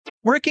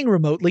Working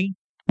remotely,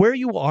 where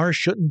you are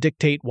shouldn't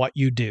dictate what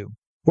you do.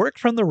 Work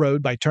from the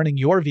road by turning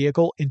your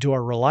vehicle into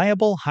a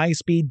reliable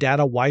high-speed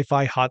data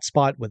Wi-Fi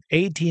hotspot with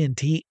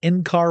AT&T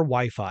in-car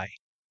Wi-Fi.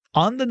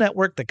 On the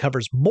network that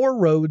covers more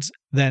roads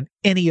than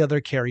any other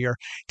carrier,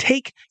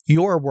 take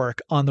your work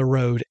on the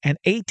road and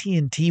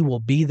AT&T will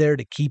be there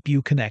to keep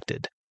you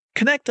connected.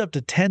 Connect up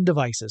to 10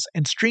 devices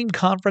and stream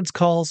conference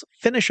calls,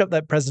 finish up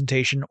that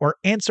presentation, or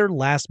answer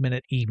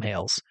last-minute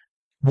emails.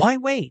 Why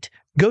wait?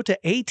 Go to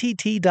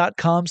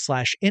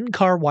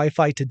att.com/in-car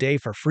Wi-Fi today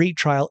for free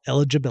trial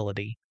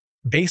eligibility.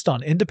 Based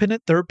on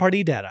independent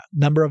third-party data,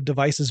 number of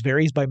devices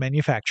varies by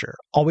manufacturer.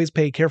 Always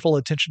pay careful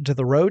attention to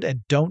the road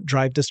and don't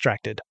drive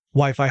distracted.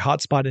 Wi-Fi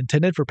hotspot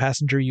intended for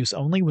passenger use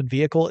only when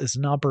vehicle is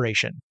in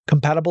operation.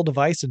 Compatible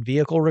device and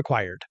vehicle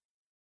required.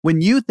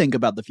 When you think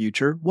about the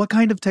future, what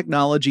kind of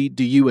technology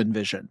do you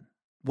envision?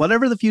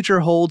 Whatever the future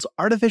holds,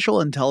 artificial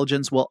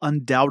intelligence will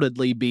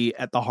undoubtedly be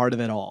at the heart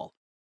of it all.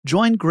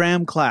 Join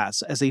Graham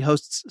Class as he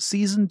hosts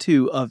Season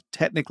 2 of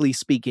Technically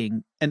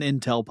Speaking, an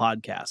Intel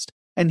podcast,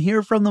 and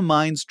hear from the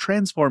minds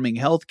transforming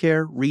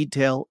healthcare,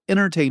 retail,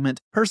 entertainment,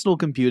 personal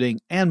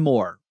computing, and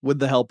more with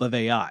the help of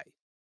AI.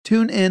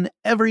 Tune in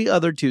every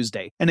other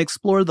Tuesday and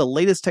explore the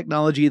latest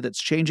technology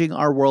that's changing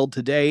our world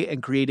today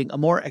and creating a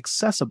more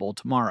accessible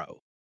tomorrow.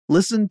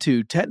 Listen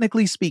to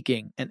Technically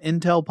Speaking, an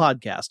Intel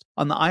podcast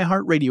on the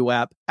iHeartRadio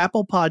app,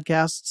 Apple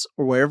Podcasts,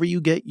 or wherever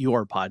you get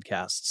your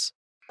podcasts.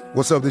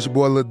 What's up, this your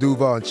boy Lil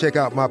Duval, and check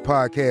out my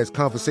podcast,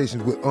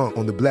 Conversations with Unc,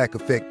 on the Black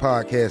Effect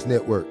Podcast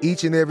Network.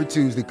 Each and every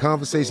Tuesday,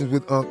 Conversations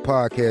with Unc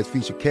podcast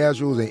feature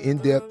casuals and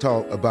in-depth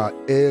talk about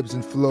ebbs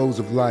and flows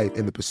of life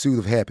and the pursuit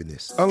of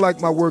happiness.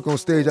 Unlike my work on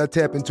stage, I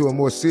tap into a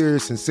more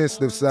serious and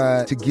sensitive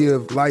side to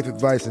give life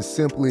advice and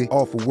simply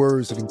offer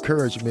words of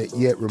encouragement,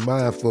 yet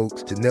remind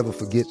folks to never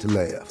forget to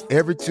laugh.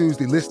 Every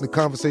Tuesday, listen to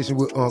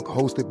Conversations with Unc,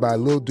 hosted by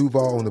Lil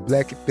Duval on the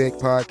Black Effect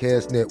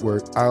Podcast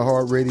Network,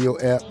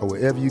 iHeartRadio app, or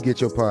wherever you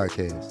get your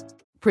podcasts.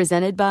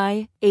 Presented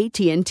by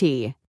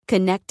AT&T.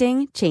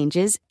 Connecting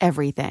changes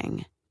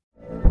everything.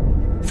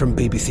 From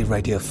BBC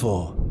Radio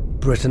 4,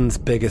 Britain's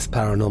biggest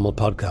paranormal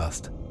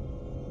podcast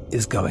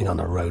is going on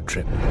a road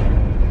trip.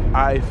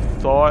 I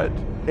thought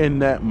in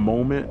that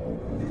moment,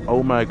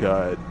 oh my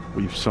God,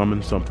 we've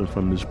summoned something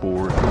from this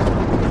board.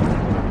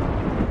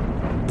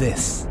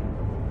 This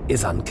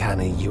is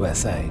Uncanny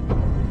USA.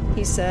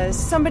 He says,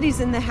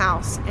 somebody's in the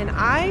house, and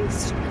I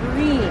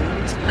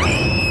screamed.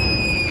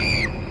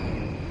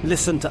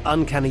 Listen to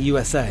Uncanny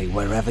USA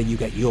wherever you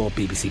get your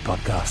BBC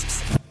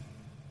podcasts,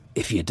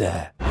 if you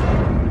dare.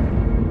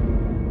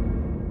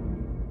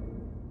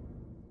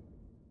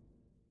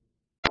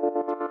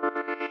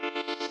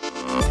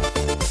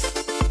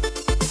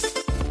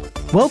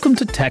 Welcome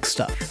to Tech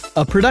Stuff,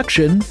 a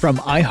production from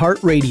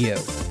iHeartRadio.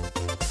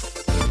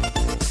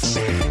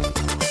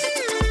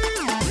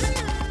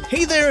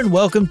 Hey there, and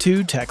welcome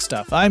to Tech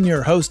Stuff. I'm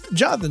your host,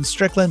 Jonathan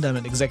Strickland. I'm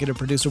an executive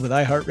producer with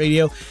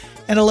iHeartRadio,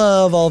 and I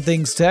love all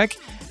things tech.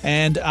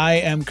 And I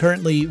am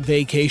currently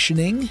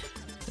vacationing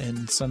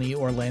in sunny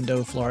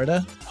Orlando,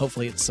 Florida.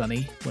 Hopefully it's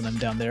sunny when I'm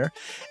down there.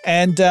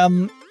 And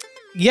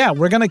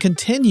we're going to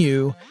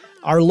continue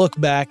our look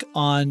back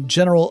on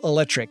General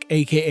Electric,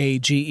 aka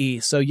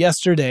GE. So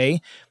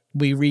yesterday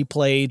we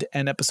replayed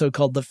an episode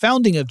called The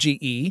Founding of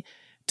GE.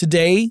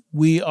 Today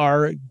we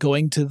are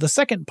going to the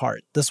second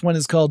part. This one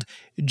is called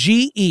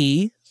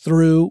GE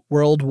Through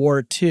World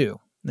War II.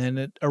 And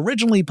it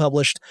originally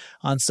published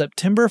on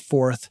September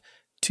 4th,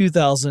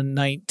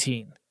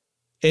 2019.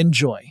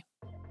 Enjoy.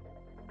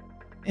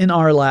 In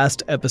our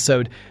last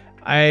episode,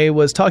 I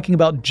was talking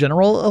about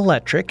General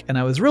Electric, and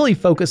I was really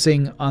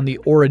focusing on the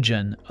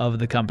origin of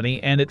the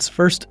company and its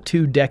first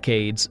 2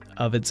 decades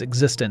of its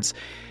existence.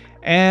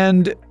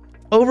 And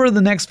over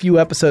the next few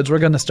episodes, we're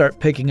going to start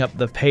picking up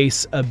the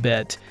pace a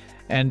bit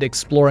and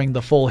exploring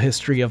the full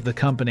history of the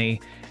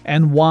company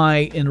and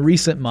why in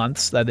recent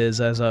months, that is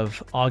as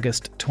of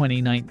August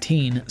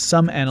 2019,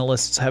 some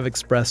analysts have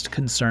expressed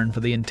concern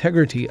for the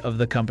integrity of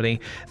the company.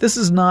 This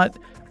is not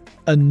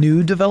a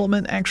new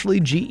development, actually.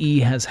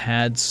 GE has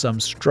had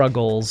some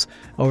struggles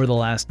over the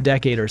last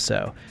decade or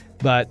so,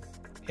 but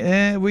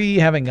we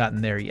haven't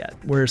gotten there yet.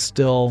 We're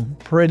still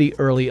pretty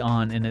early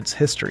on in its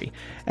history.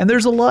 And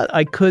there's a lot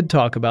I could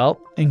talk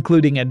about,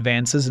 including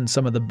advances in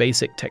some of the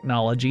basic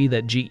technology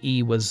that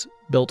GE was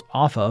built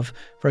off of.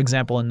 For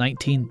example, in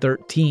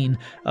 1913,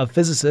 a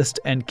physicist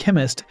and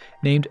chemist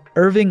named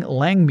Irving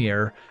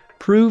Langmuir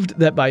proved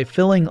that by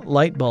filling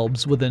light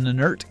bulbs with an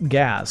inert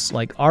gas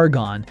like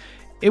argon,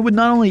 it would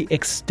not only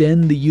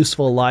extend the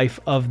useful life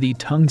of the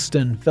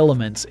tungsten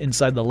filaments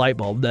inside the light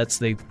bulb, that's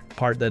the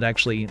part that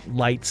actually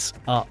lights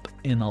up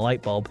in a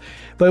light bulb,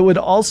 but it would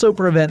also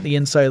prevent the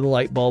inside of the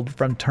light bulb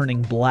from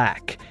turning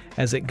black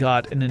as it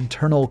got an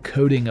internal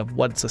coating of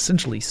what's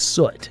essentially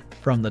soot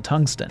from the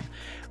tungsten.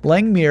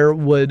 Langmuir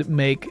would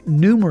make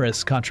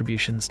numerous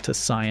contributions to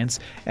science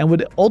and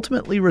would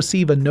ultimately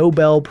receive a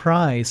Nobel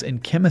Prize in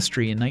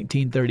chemistry in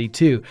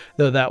 1932,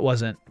 though that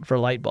wasn't for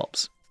light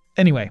bulbs.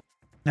 Anyway,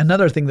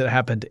 another thing that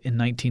happened in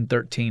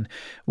 1913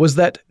 was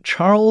that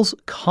Charles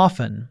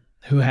Coffin,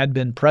 who had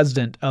been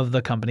president of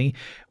the company,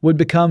 would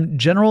become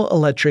General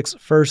Electric's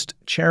first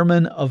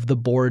chairman of the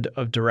board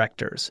of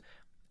directors.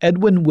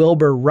 Edwin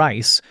Wilbur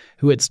Rice,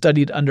 who had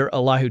studied under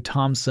Elihu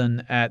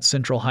Thomson at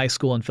Central High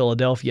School in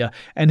Philadelphia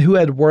and who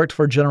had worked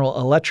for General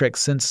Electric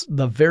since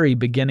the very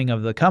beginning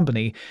of the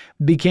company,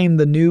 became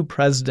the new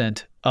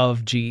president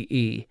of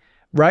GE.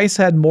 Rice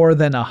had more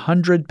than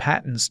 100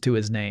 patents to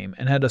his name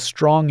and had a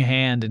strong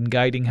hand in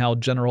guiding how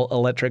General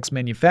Electric's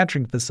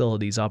manufacturing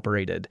facilities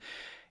operated.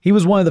 He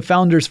was one of the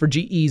founders for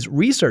GE's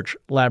research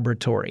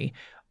laboratory.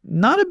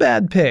 Not a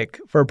bad pick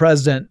for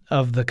president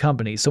of the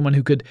company, someone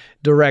who could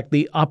direct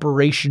the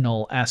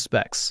operational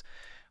aspects.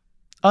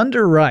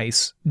 Under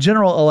Rice,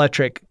 General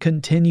Electric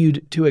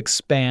continued to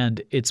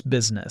expand its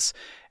business,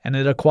 and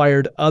it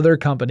acquired other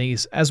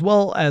companies as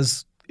well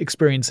as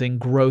experiencing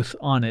growth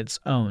on its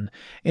own.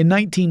 In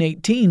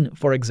 1918,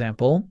 for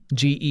example,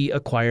 GE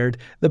acquired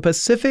the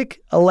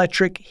Pacific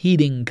Electric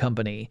Heating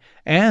Company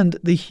and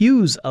the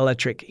Hughes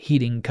Electric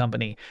Heating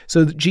Company.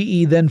 So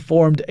GE then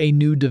formed a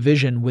new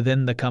division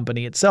within the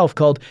company itself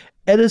called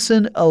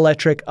Edison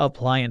Electric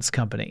Appliance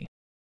Company.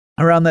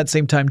 Around that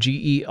same time,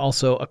 GE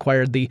also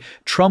acquired the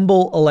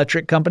Trumbull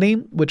Electric Company,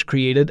 which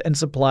created and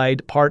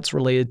supplied parts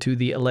related to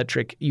the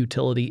electric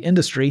utility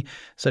industry,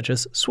 such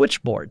as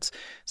switchboards.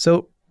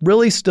 So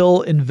really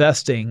still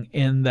investing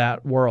in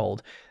that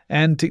world.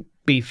 And to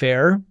be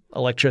fair,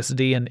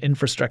 electricity and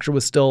infrastructure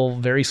was still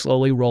very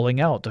slowly rolling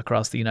out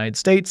across the United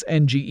States,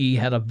 and GE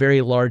had a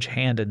very large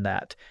hand in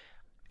that.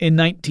 In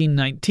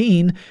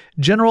 1919,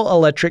 General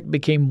Electric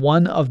became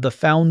one of the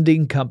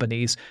founding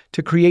companies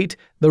to create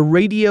the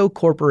Radio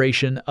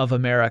Corporation of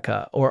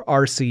America, or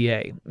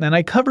RCA. And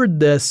I covered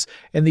this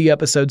in the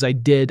episodes I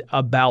did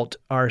about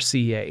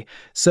RCA.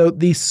 So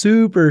the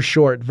super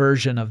short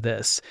version of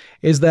this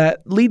is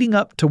that leading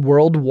up to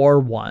World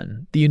War I,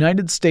 the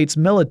United States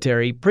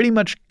military pretty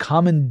much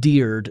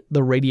commandeered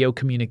the radio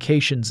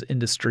communications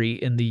industry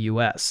in the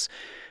U.S.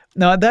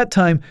 Now, at that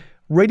time,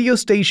 radio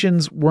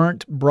stations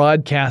weren't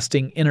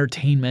broadcasting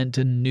entertainment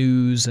and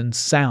news and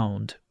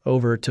sound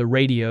over to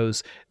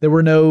radios. There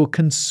were no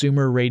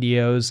consumer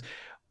radios.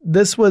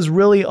 This was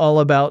really all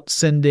about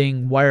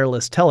sending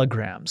wireless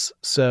telegrams.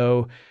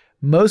 So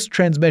most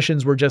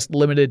transmissions were just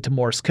limited to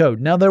Morse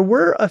code. Now, there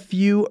were a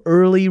few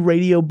early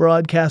radio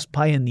broadcast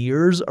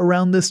pioneers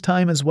around this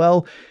time as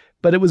well,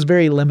 but it was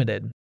very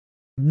limited.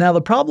 Now,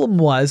 the problem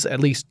was, at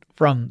least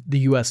from the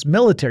U.S.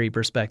 military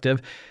perspective,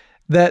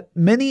 that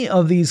many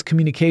of these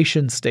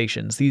communication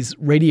stations, these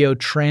radio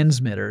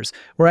transmitters,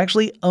 were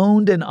actually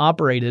owned and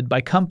operated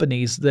by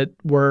companies that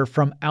were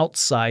from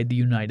outside the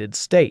United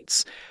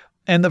States.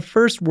 And the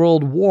First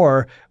World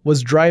War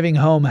was driving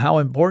home how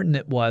important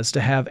it was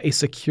to have a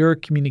secure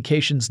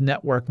communications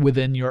network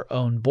within your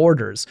own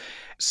borders.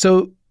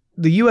 So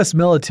the U.S.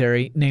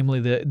 military, namely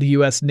the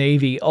U.S.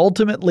 Navy,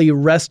 ultimately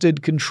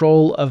wrested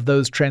control of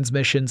those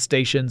transmission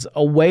stations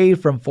away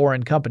from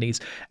foreign companies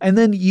and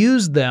then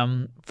used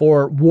them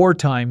for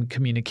wartime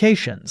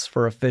communications,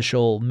 for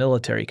official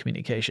military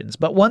communications.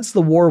 But once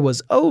the war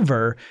was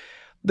over,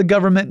 the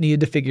government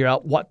needed to figure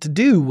out what to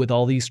do with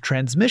all these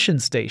transmission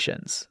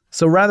stations.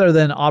 So rather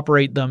than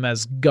operate them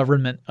as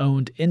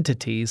government-owned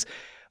entities,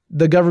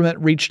 the government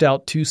reached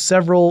out to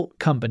several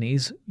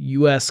companies,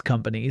 U.S.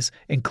 companies,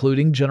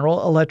 including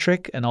General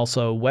Electric and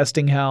also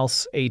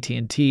Westinghouse,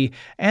 AT&T,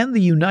 and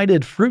the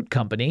United Fruit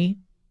Company.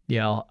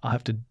 Yeah, I'll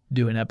have to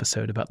do an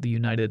episode about the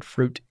United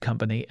Fruit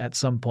Company at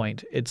some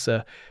point. It's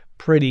a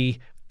pretty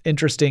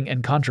interesting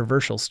and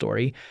controversial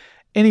story.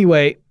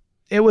 Anyway,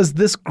 it was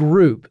this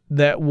group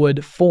that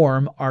would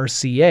form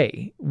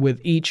RCA,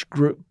 with each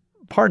group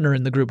partner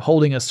in the group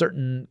holding a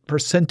certain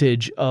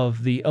percentage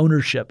of the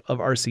ownership of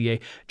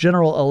RCA.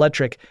 General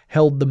Electric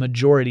held the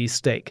majority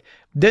stake.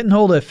 Didn't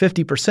hold a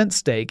 50%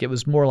 stake. It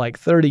was more like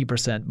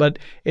 30%, but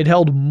it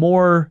held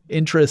more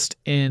interest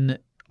in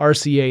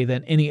RCA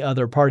than any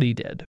other party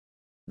did.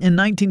 In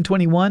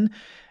 1921,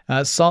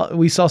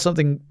 we saw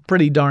something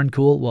pretty darn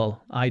cool.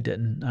 Well, I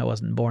didn't. I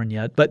wasn't born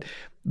yet. But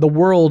the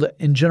world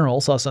in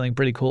general saw something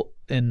pretty cool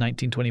in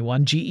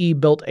 1921. GE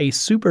built a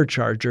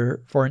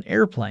supercharger for an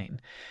airplane.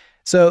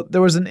 So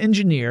there was an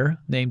engineer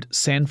named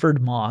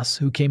Sanford Moss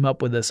who came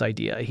up with this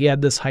idea. He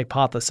had this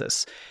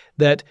hypothesis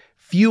that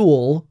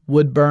fuel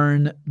would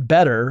burn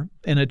better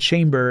in a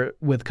chamber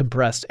with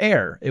compressed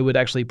air. It would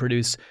actually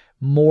produce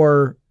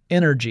more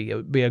energy. It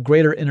would be a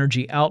greater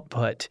energy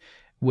output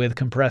with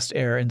compressed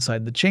air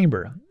inside the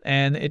chamber.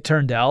 And it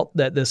turned out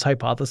that this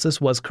hypothesis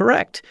was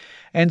correct.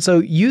 And so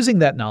using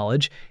that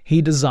knowledge,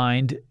 he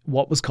designed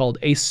what was called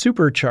a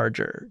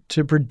supercharger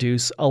to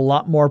produce a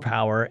lot more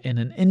power in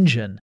an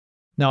engine.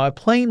 Now, a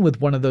plane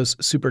with one of those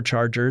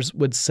superchargers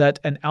would set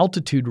an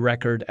altitude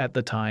record at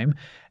the time,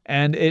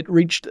 and it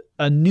reached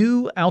a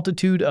new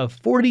altitude of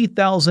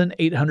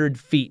 40,800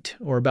 feet,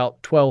 or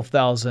about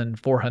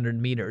 12,400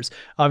 meters.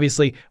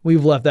 Obviously,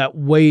 we've left that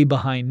way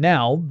behind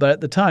now, but at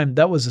the time,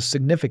 that was a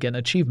significant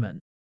achievement.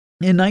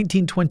 In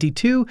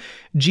 1922,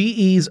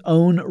 GE's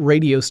own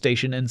radio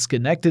station in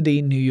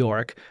Schenectady, New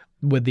York,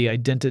 with the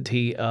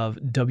identity of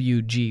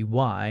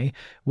WGY,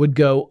 would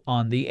go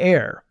on the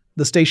air.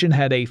 The station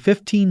had a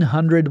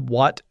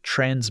 1,500-watt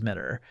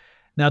transmitter.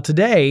 Now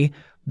today,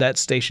 that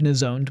station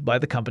is owned by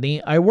the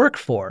company I work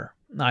for,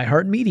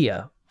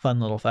 iHeartMedia. Fun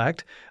little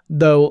fact.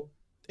 Though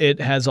it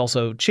has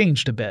also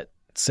changed a bit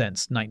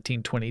since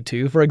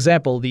 1922. For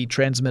example, the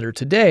transmitter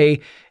today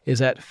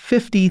is at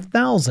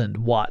 50,000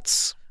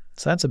 watts.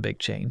 So that's a big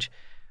change.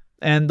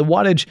 And the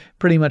wattage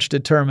pretty much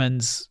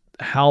determines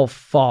how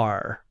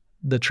far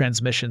the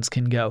transmissions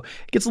can go.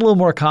 It gets a little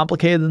more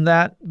complicated than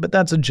that, but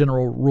that's a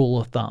general rule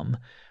of thumb.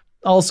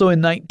 Also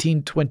in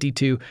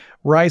 1922,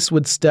 Rice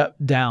would step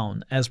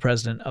down as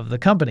president of the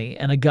company,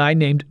 and a guy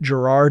named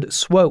Gerard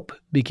Swope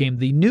became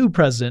the new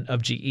president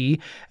of GE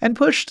and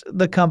pushed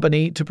the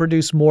company to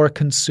produce more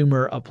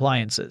consumer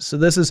appliances. So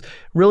this is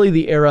really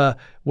the era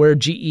where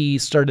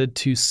GE started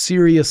to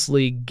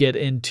seriously get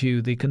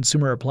into the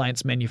consumer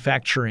appliance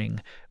manufacturing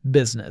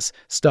business,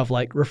 stuff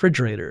like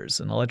refrigerators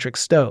and electric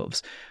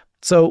stoves.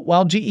 So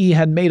while GE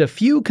had made a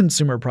few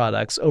consumer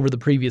products over the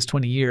previous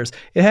 20 years,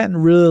 it hadn't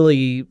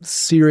really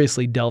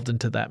seriously delved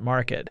into that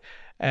market.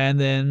 And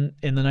then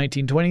in the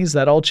 1920s,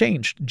 that all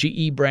changed.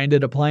 GE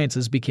branded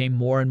appliances became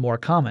more and more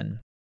common.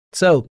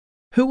 So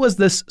who was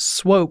this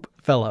Swope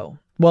fellow?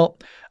 Well,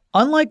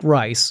 unlike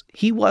Rice,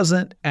 he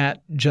wasn't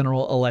at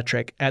General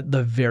Electric at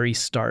the very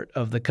start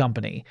of the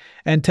company.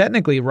 And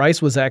technically,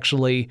 Rice was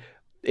actually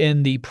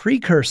in the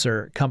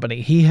precursor company.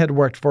 He had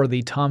worked for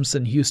the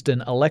Thomson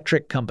Houston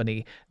Electric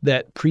Company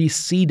that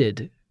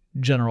preceded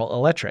General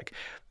Electric.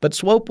 But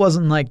Swope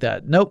wasn't like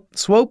that. Nope,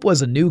 Swope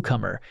was a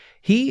newcomer.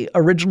 He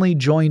originally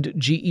joined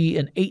GE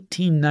in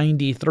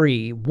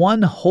 1893,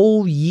 one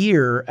whole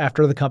year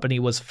after the company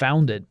was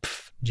founded.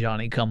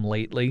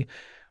 Johnny-come-lately.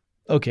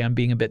 Okay, I'm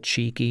being a bit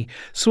cheeky.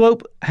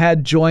 Swope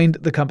had joined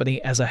the company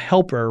as a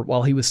helper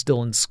while he was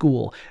still in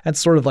school.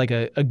 That's sort of like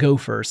a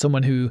gopher,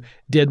 someone who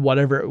did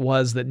whatever it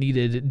was that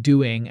needed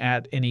doing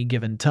at any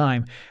given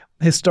time.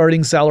 His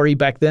starting salary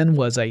back then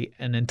was an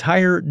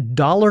entire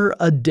 $1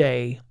 a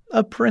day,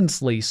 a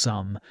princely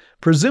sum.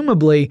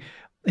 Presumably,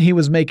 he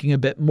was making a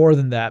bit more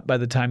than that by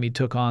the time he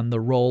took on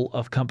the role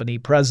of company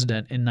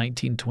president in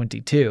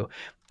 1922.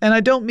 And I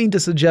don't mean to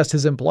suggest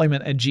his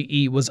employment at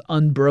GE was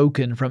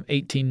unbroken from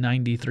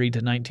 1893 to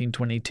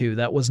 1922.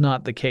 That was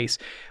not the case.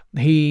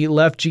 He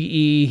left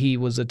GE, he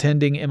was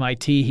attending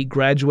MIT, he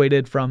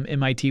graduated from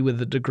MIT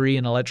with a degree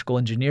in electrical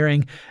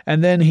engineering,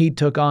 and then he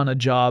took on a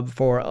job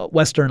for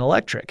Western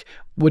Electric,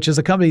 which is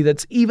a company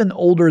that's even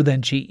older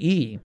than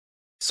GE.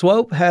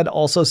 Swope had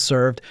also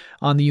served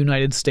on the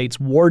United States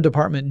War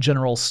Department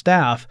General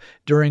Staff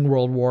during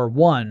World War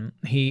I.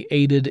 He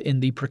aided in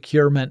the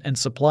procurement and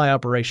supply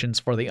operations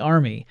for the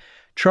Army.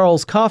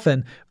 Charles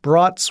Coffin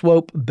brought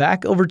Swope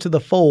back over to the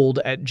fold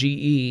at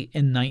GE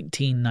in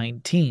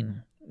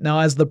 1919. Now,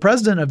 as the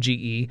president of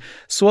GE,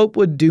 Swope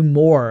would do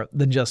more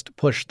than just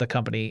push the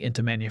company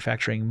into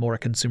manufacturing more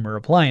consumer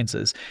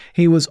appliances.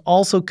 He was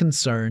also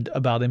concerned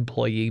about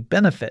employee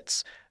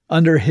benefits.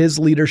 Under his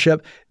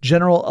leadership,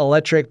 General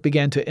Electric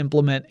began to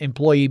implement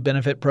employee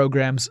benefit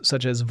programs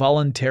such as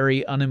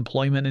voluntary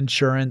unemployment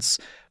insurance,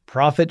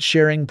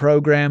 profit-sharing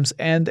programs,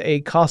 and a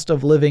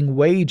cost-of-living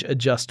wage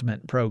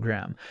adjustment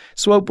program.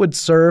 Swope would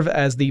serve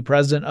as the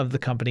president of the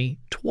company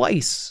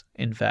twice,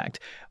 in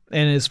fact.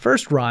 In his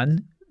first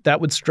run,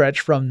 that would stretch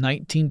from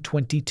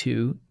 1922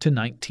 to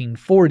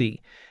 1940.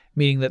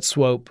 Meaning that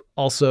Swope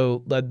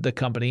also led the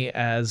company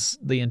as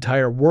the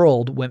entire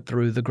world went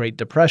through the Great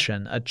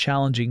Depression, a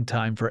challenging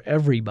time for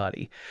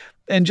everybody.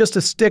 And just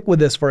to stick with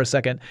this for a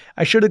second,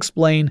 I should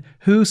explain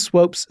who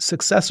Swope's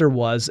successor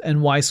was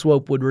and why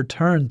Swope would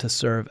return to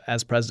serve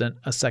as president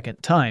a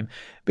second time.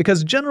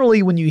 Because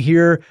generally when you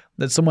hear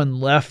that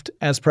someone left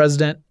as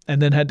president and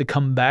then had to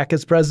come back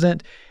as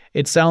president,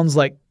 it sounds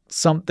like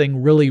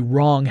something really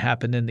wrong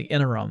happened in the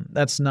interim.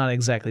 That's not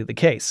exactly the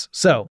case.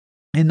 So,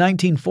 in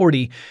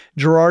 1940,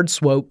 Gerard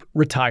Swope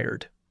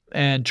retired,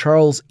 and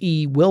Charles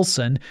E.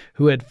 Wilson,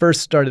 who had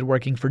first started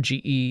working for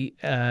GE,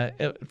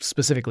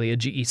 specifically a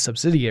GE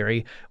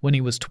subsidiary, when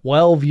he was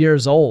 12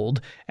 years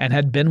old and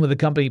had been with the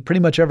company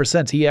pretty much ever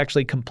since. He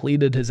actually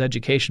completed his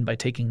education by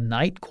taking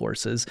night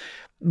courses.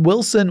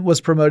 Wilson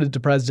was promoted to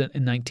president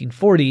in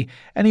 1940,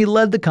 and he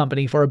led the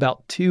company for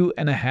about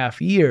 2.5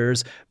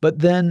 years, but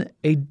then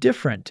a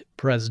different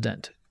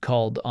president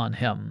called on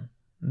him.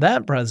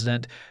 That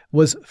president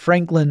was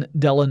Franklin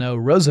Delano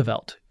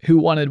Roosevelt, who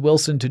wanted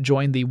Wilson to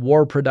join the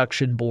War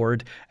Production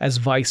Board as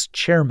vice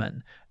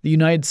chairman. The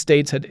United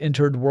States had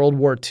entered World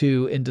War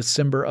II in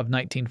December of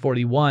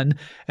 1941,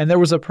 and there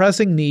was a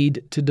pressing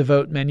need to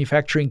devote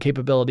manufacturing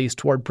capabilities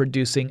toward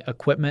producing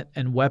equipment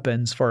and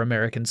weapons for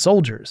American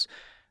soldiers.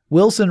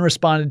 Wilson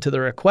responded to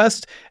the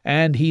request,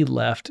 and he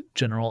left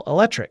General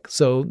Electric.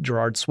 So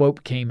Gerard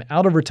Swope came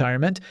out of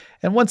retirement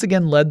and once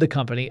again led the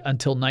company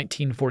until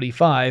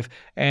 1945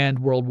 and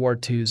World War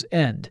II's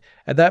end.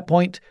 At that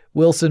point,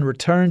 Wilson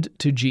returned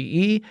to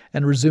GE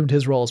and resumed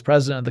his role as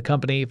president of the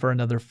company for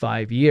another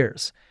 5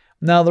 years.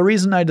 Now, the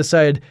reason I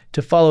decided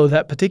to follow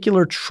that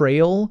particular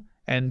trail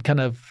and kind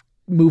of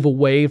move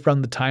away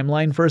from the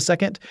timeline for a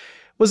second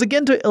was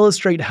again to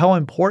illustrate how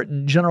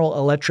important General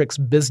Electric's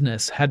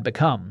business had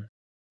become.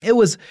 It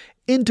was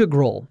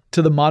integral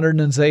to the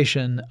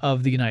modernization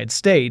of the United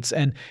States,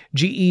 and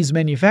GE's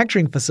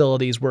manufacturing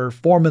facilities were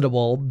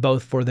formidable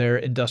both for their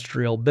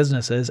industrial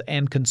businesses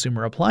and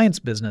consumer appliance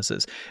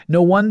businesses.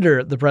 No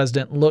wonder the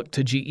president looked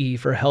to GE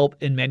for help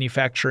in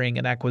manufacturing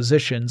and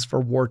acquisitions for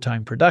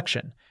wartime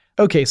production.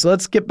 Okay, so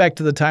let's get back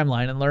to the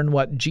timeline and learn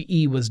what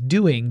GE was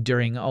doing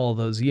during all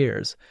those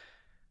years.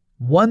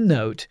 One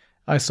note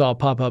I saw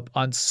pop up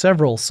on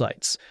several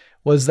sites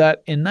was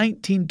that in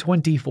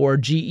 1924,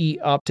 GE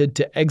opted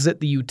to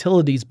exit the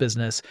utilities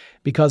business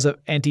because of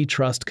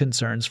antitrust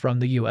concerns from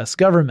the U.S.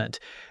 government.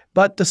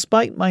 But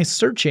despite my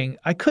searching,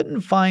 I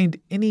couldn't find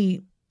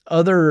any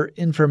other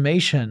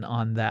information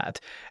on that.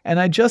 And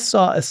I just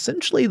saw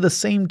essentially the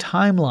same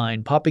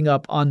timeline popping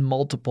up on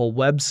multiple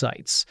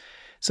websites.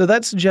 So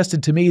that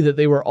suggested to me that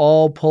they were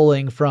all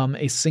pulling from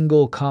a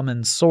single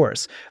common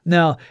source.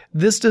 Now,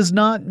 this does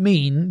not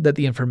mean that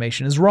the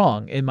information is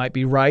wrong. It might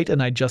be right,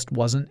 and I just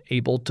wasn't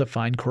able to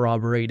find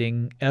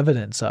corroborating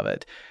evidence of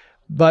it.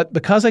 But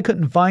because I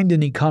couldn't find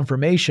any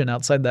confirmation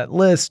outside that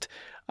list,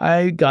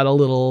 I got a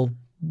little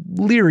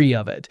leery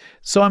of it.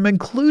 So I'm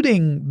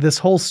including this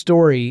whole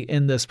story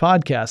in this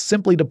podcast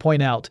simply to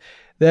point out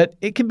that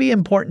it can be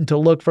important to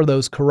look for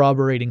those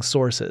corroborating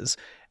sources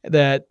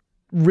that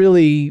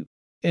really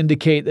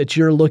indicate that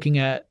you're looking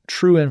at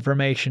true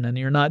information and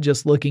you're not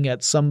just looking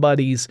at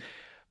somebody's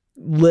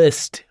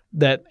list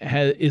that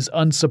is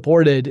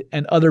unsupported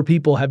and other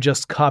people have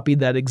just copied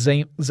that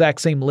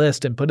exact same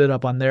list and put it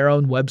up on their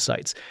own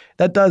websites.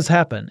 That does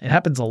happen. It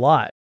happens a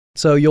lot.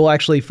 So you'll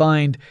actually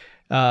find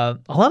a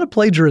lot of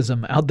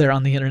plagiarism out there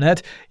on the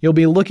internet. You'll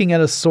be looking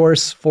at a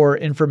source for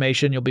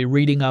information. You'll be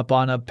reading up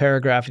on a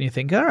paragraph and you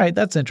think, all right,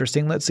 that's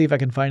interesting. Let's see if I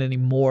can find any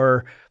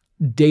more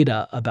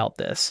data about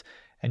this.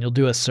 And you'll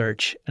do a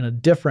search and a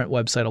different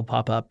website will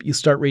pop up. You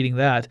start reading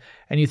that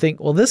and you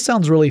think, well, this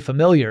sounds really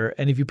familiar.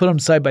 And if you put them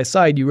side by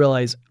side, you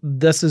realize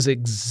this is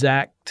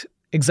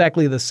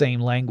exactly the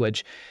same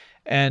language.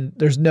 And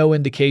there's no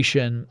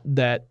indication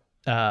that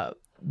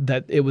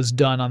that it was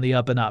done on the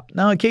up and up.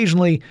 Now,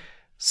 occasionally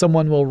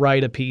someone will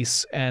write a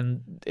piece and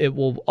it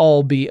will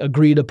all be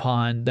agreed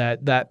upon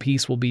that that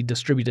piece will be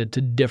distributed to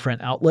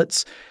different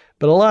outlets.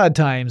 But a lot of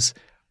times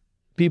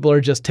people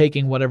are just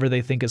taking whatever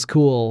they think is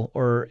cool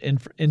or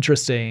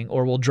interesting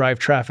or will drive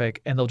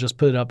traffic and they'll just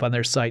put it up on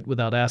their site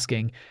without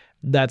asking.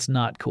 That's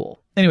not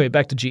cool. Anyway,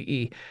 back to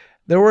GE.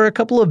 There were a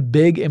couple of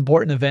big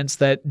important events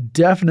that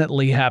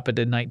definitely happened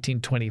in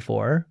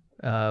 1924.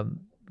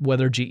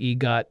 Whether GE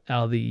got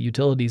out of the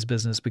utilities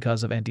business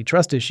because of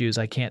antitrust issues,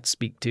 I can't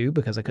speak to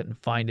because I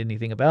couldn't find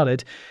anything about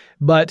it.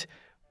 But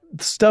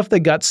stuff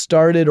that got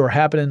started or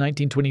happened in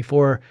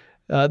 1924,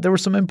 there were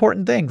some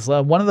important things.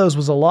 One of those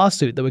was a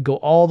lawsuit that would go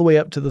all the way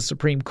up to the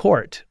Supreme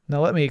Court. Now,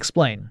 let me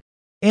explain.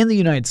 In the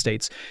United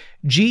States,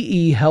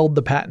 GE held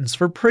the patents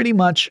for pretty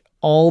much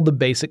all the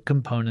basic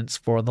components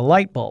for the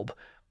light bulb.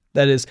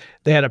 That is,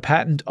 they had a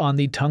patent on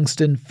the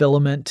tungsten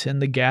filament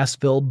and the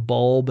gas-filled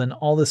bulb and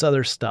all this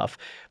other stuff.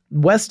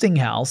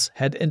 Westinghouse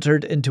had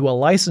entered into a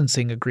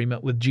licensing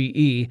agreement with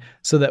GE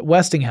so that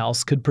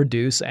Westinghouse could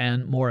produce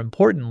and, more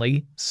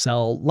importantly,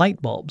 sell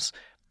light bulbs.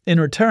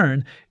 In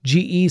return,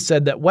 GE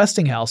said that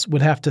Westinghouse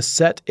would have to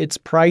set its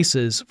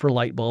prices for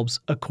light bulbs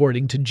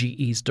according to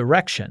GE's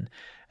direction,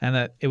 and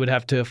that it would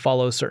have to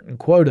follow certain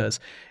quotas.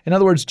 In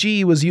other words,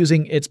 GE was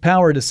using its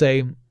power to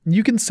say,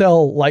 you can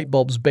sell light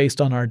bulbs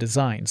based on our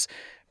designs,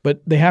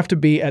 but they have to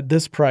be at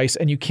this price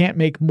and you can't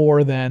make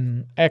more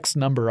than X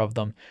number of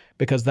them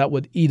because that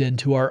would eat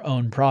into our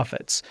own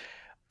profits.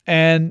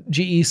 And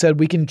GE said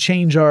we can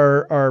change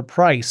our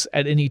price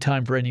at any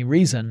time for any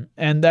reason.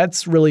 And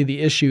that's really the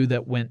issue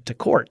that went to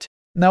court.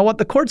 Now, what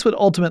the courts would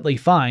ultimately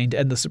find,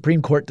 and the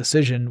Supreme Court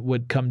decision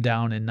would come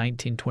down in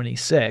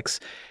 1926,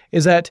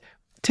 is that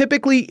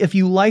typically if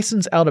you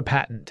license out a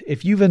patent,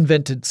 if you've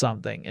invented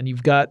something and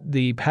you've got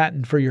the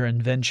patent for your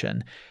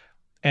invention,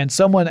 and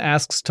someone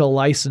asks to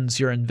license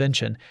your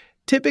invention,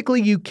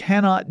 typically you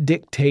cannot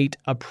dictate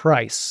a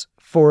price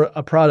for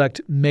a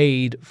product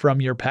made from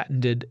your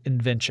patented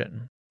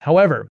invention.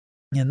 However,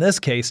 in this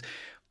case,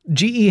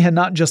 GE had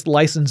not just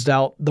licensed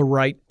out the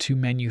right to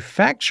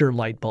manufacture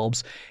light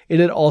bulbs,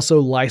 it had also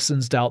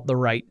licensed out the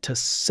right to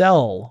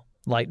sell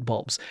light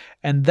bulbs.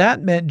 And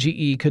that meant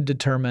GE could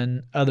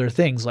determine other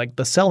things like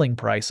the selling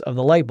price of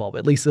the light bulb.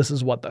 At least this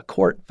is what the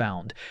court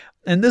found.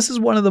 And this is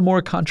one of the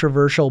more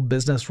controversial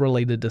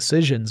business-related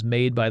decisions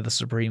made by the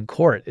Supreme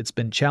Court. It's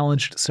been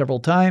challenged several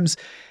times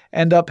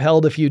and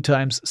upheld a few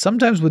times,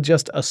 sometimes with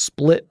just a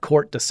split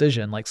court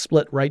decision, like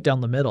split right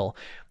down the middle.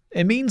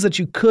 It means that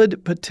you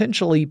could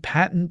potentially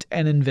patent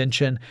an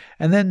invention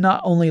and then not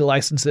only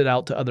license it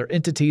out to other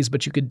entities,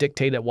 but you could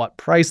dictate at what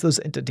price those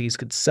entities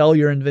could sell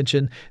your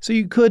invention. So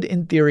you could,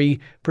 in theory,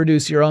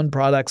 produce your own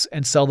products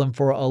and sell them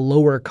for a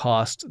lower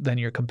cost than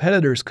your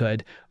competitors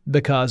could,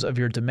 because of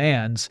your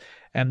demands,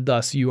 and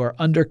thus you are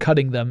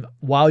undercutting them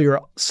while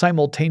you're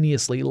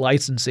simultaneously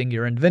licensing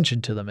your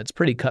invention to them. It's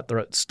pretty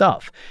cutthroat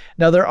stuff.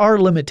 Now, there are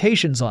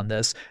limitations on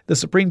this. The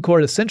Supreme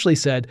Court essentially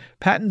said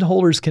patent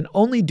holders can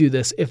only do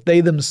this if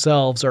they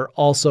themselves are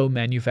also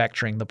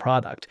manufacturing the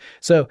product.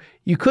 So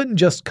you couldn't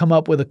just come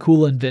up with a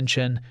cool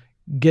invention,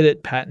 get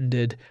it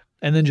patented,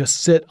 and then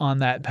just sit on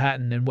that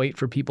patent and wait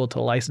for people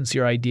to license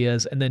your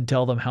ideas and then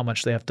tell them how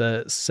much they have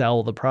to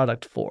sell the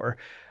product for.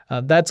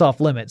 That's off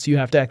limits. You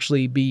have to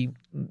actually be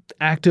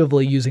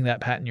actively using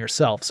that patent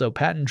yourself. So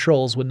patent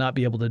trolls would not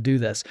be able to do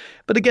this.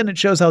 But again, it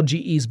shows how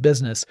GE's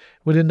business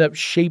would end up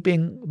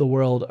shaping the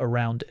world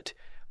around it.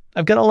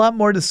 I've got a lot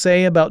more to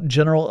say about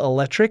General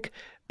Electric,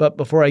 but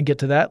before I get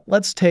to that,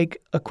 let's take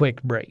a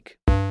quick break.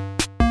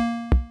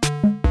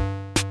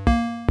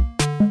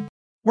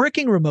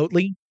 Working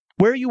remotely,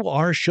 where you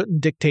are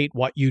shouldn't dictate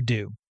what you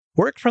do.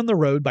 Work from the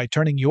road by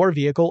turning your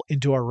vehicle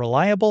into a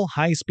reliable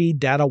high-speed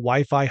data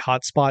Wi-Fi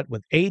hotspot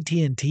with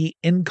AT&T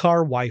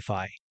in-car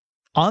Wi-Fi.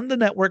 On the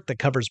network that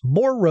covers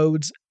more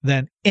roads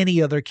than any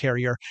other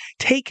carrier,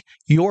 take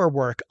your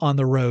work on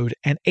the road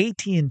and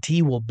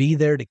AT&T will be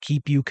there to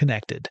keep you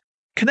connected.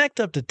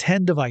 Connect up to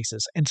 10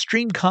 devices and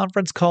stream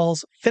conference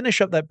calls, finish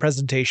up that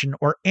presentation,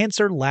 or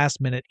answer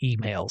last-minute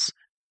emails.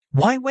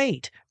 Why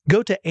wait?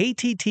 Go to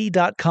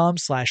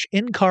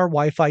att.com/in-car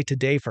Wi-Fi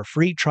today for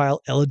free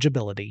trial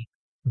eligibility.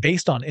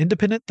 Based on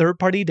independent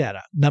third-party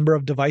data, number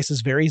of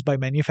devices varies by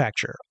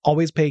manufacturer.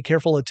 Always pay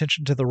careful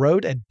attention to the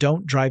road and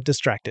don't drive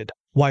distracted.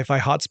 Wi-Fi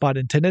hotspot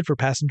intended for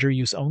passenger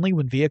use only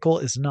when vehicle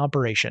is in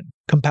operation.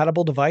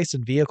 Compatible device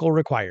and vehicle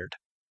required.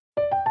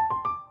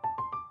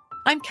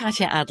 I'm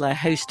Katya Adler,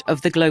 host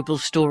of The Global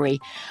Story.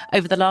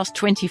 Over the last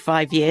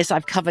 25 years,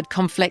 I've covered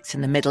conflicts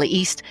in the Middle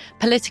East,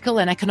 political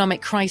and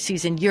economic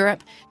crises in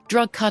Europe,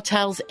 drug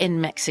cartels in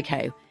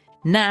Mexico.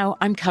 Now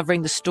I'm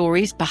covering the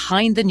stories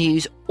behind the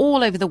news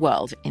all over the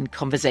world in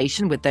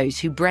conversation with those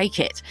who break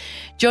it.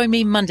 Join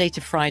me Monday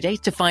to Friday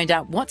to find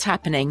out what's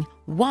happening,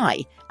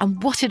 why,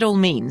 and what it all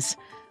means.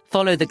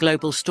 Follow The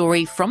Global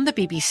Story from the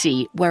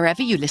BBC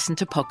wherever you listen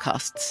to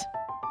podcasts.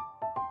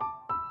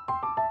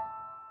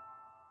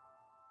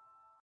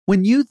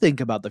 When you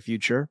think about the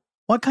future,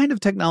 what kind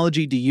of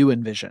technology do you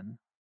envision?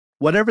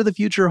 Whatever the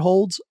future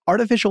holds,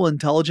 artificial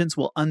intelligence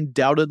will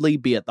undoubtedly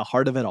be at the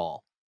heart of it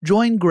all.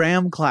 Join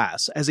Graham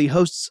Class as he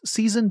hosts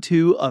Season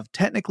 2 of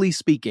Technically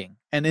Speaking,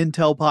 an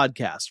Intel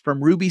podcast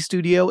from Ruby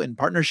Studio in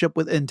partnership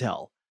with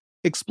Intel.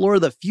 Explore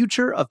the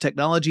future of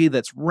technology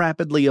that's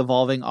rapidly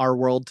evolving our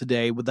world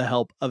today with the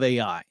help of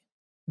AI.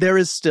 There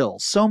is still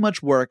so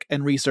much work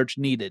and research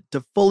needed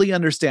to fully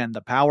understand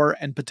the power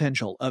and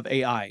potential of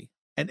AI,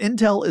 and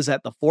Intel is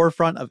at the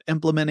forefront of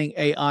implementing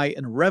AI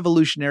in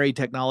revolutionary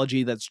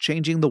technology that's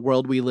changing the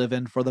world we live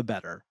in for the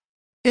better.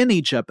 In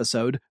each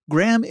episode,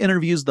 Graham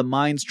interviews the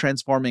minds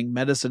transforming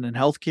medicine and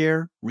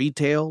healthcare,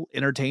 retail,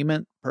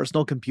 entertainment,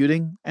 personal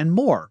computing, and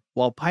more,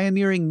 while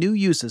pioneering new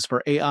uses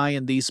for AI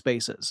in these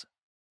spaces.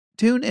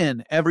 Tune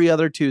in every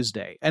other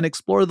Tuesday and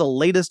explore the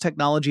latest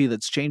technology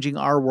that's changing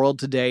our world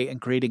today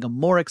and creating a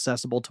more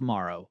accessible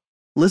tomorrow.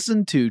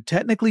 Listen to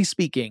Technically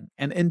Speaking,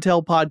 an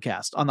Intel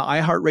podcast on the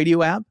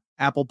iHeartRadio app,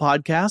 Apple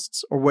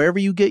Podcasts, or wherever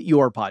you get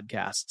your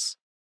podcasts.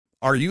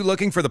 Are you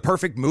looking for the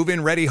perfect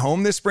move-in ready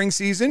home this spring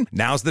season?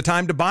 Now's the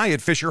time to buy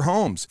at Fisher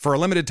Homes. For a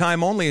limited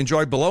time only,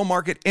 enjoy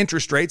below-market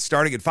interest rates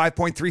starting at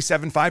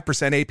 5.375%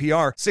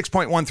 APR,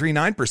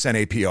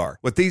 6.139% APR.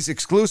 With these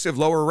exclusive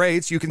lower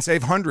rates, you can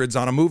save hundreds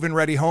on a move-in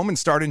ready home and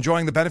start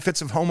enjoying the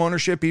benefits of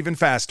homeownership even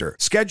faster.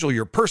 Schedule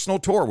your personal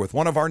tour with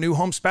one of our new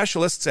home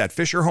specialists at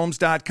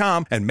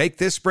FisherHomes.com and make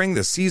this spring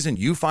the season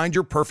you find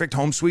your perfect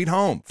home sweet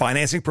home.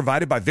 Financing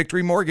provided by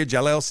Victory Mortgage,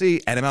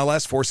 LLC,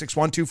 NMLS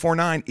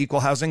 461249,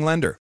 Equal Housing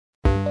Lender.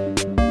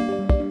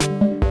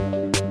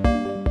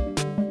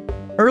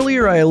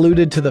 Earlier, I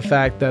alluded to the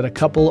fact that a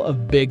couple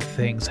of big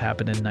things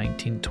happened in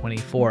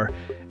 1924,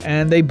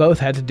 and they both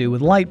had to do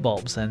with light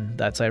bulbs, and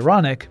that's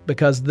ironic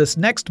because this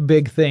next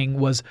big thing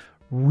was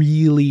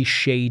really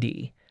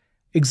shady.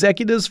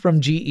 Executives from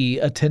GE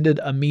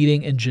attended a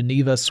meeting in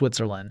Geneva,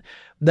 Switzerland.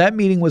 That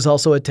meeting was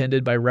also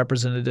attended by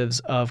representatives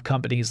of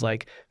companies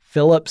like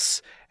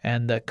Philips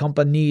and the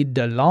Compagnie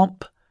de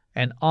Lampe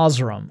and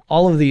Osram.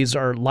 All of these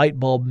are light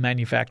bulb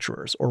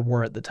manufacturers, or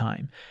were at the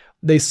time.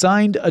 They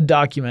signed a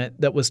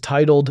document that was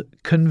titled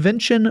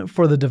Convention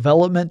for the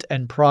Development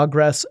and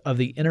Progress of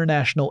the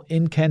International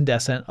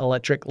Incandescent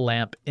Electric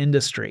Lamp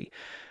Industry.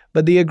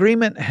 But the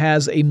agreement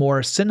has a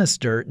more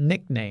sinister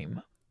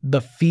nickname,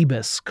 the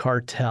Phoebus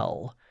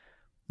Cartel.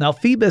 Now,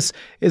 Phoebus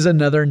is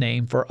another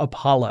name for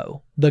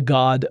Apollo, the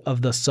god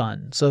of the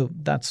sun, so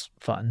that's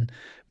fun.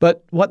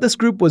 But what this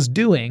group was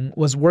doing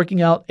was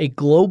working out a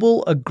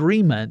global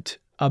agreement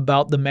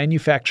about the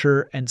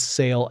manufacture and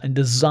sale and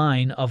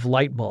design of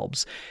light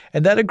bulbs.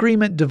 And that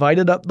agreement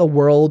divided up the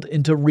world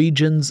into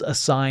regions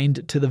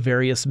assigned to the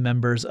various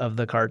members of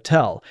the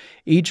cartel.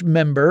 Each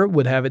member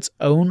would have its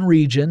own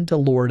region to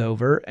lord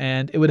over,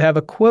 and it would have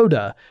a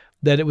quota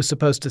that it was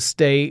supposed to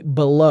stay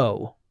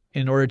below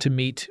in order to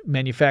meet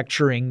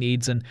manufacturing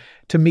needs and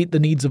to meet the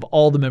needs of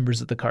all the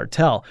members of the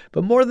cartel.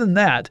 But more than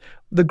that,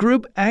 the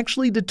group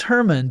actually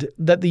determined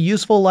that the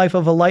useful life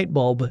of a light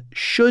bulb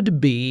should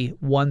be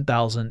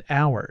 1,000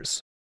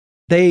 hours.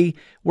 They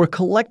were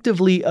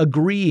collectively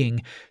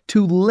agreeing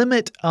to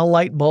limit a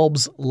light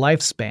bulb's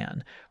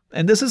lifespan.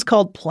 And this is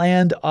called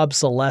planned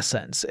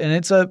obsolescence, and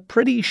it's a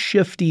pretty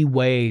shifty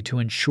way to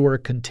ensure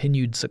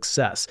continued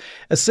success.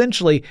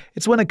 Essentially,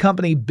 it's when a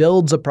company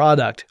builds a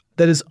product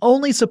that is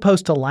only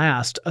supposed to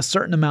last a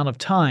certain amount of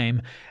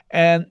time,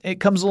 and it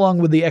comes along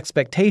with the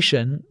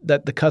expectation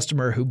that the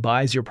customer who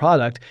buys your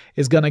product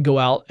is going to go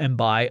out and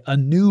buy a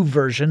new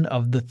version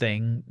of the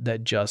thing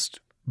that just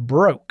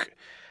broke.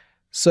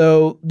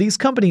 So these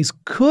companies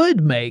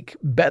could make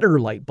better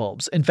light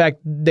bulbs. In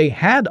fact, they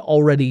had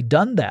already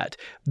done that.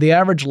 The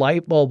average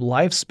light bulb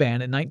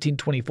lifespan in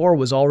 1924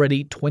 was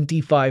already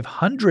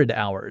 2,500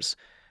 hours,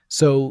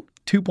 so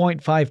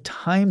 2.5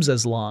 times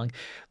as long.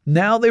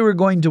 Now they were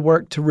going to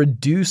work to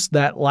reduce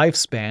that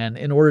lifespan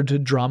in order to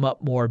drum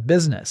up more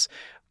business.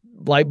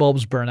 Light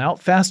bulbs burn out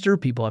faster.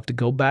 People have to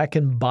go back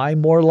and buy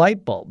more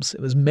light bulbs.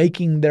 It was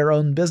making their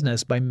own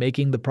business by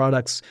making the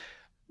products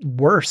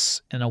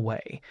worse in a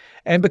way.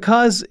 And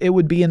because it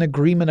would be an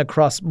agreement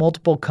across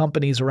multiple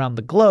companies around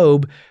the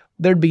globe,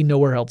 there'd be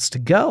nowhere else to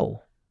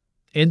go.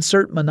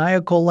 Insert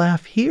maniacal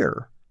laugh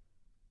here.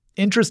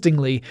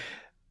 Interestingly,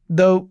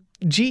 though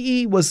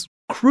GE was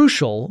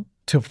crucial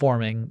to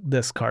forming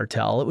this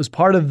cartel, it was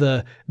part of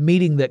the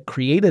meeting that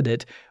created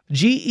it,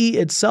 GE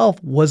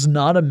itself was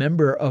not a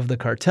member of the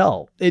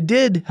cartel. It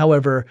did,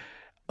 however,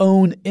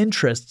 own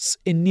interests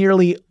in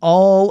nearly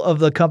all of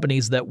the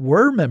companies that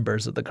were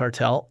members of the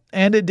cartel,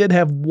 and it did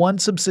have one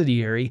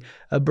subsidiary,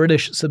 a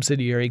British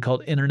subsidiary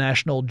called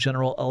International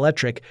General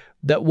Electric,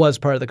 that was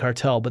part of the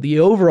cartel, but the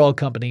overall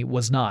company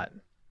was not.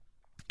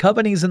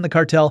 Companies in the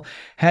cartel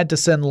had to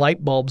send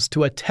light bulbs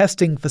to a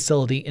testing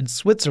facility in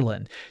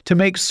Switzerland to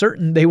make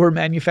certain they were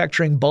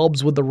manufacturing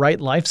bulbs with the right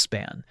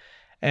lifespan.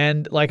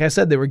 And like I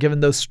said, they were given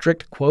those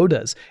strict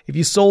quotas. If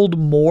you sold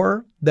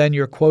more than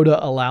your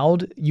quota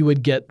allowed, you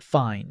would get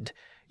fined.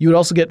 You would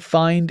also get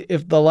fined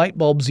if the light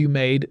bulbs you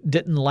made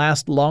didn't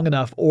last long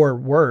enough, or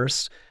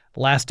worse,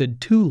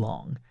 lasted too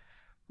long.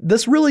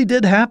 This really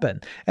did happen,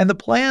 and the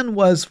plan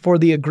was for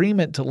the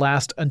agreement to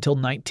last until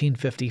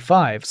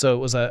 1955, so it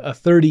was a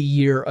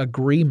 30-year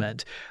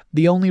agreement.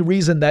 The only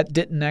reason that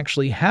didn't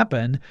actually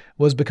happen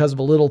was because of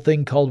a little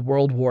thing called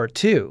World War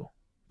II.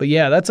 But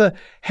yeah, that's a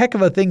heck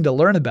of a thing to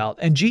learn about,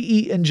 and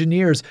GE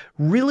engineers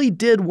really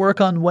did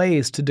work on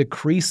ways to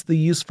decrease the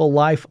useful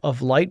life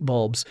of light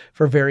bulbs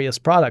for various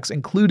products,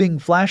 including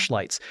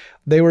flashlights.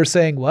 They were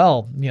saying,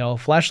 well,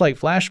 flashlight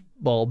flash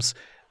bulbs,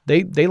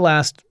 they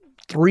last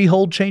 3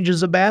 whole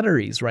changes of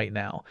batteries right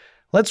now.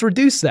 Let's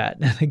reduce that.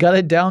 And they got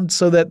it down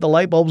so that the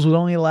light bulbs would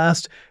only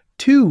last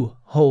 2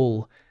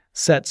 whole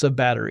sets of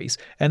batteries,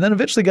 and then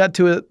eventually got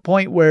to a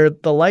point where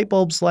the light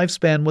bulb's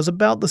lifespan was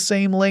about the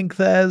same length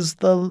as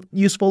the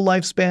useful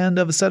lifespan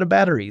of a set of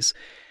batteries.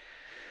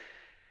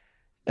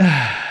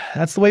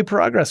 That's the way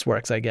progress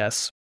works, I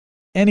guess.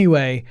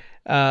 Anyway,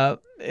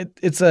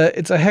 it's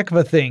a heck of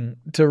a thing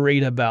to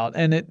read about,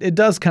 and it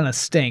does kind of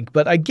stink,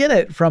 but I get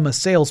it from a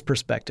sales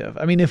perspective.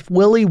 I mean, if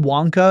Willy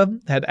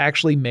Wonka had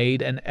actually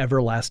made an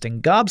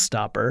everlasting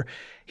gobstopper,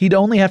 he'd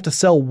only have to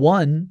sell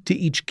one to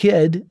each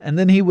kid, and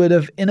then he would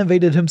have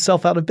innovated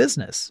himself out of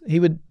business.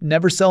 He would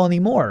never sell any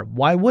more.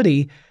 Why would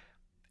he?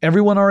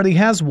 Everyone already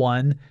has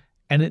one,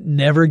 and it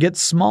never gets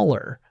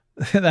smaller.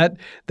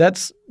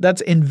 That's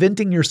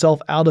inventing yourself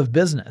out of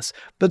business.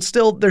 But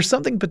still, there's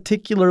something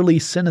particularly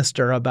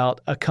sinister about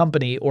a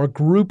company or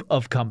group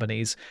of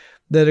companies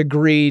that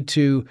agree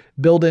to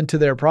build into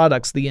their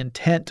products the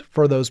intent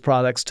for those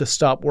products to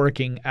stop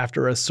working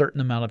after a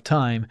certain amount of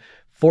time,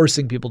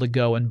 forcing people to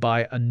go and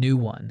buy a new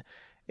one.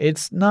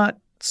 It's not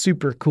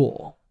super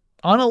cool.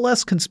 On a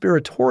less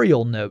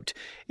conspiratorial note,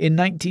 in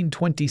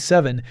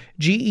 1927,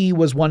 GE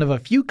was one of a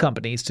few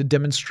companies to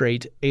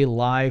demonstrate a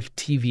live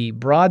TV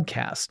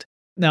broadcast.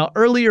 Now,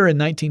 earlier in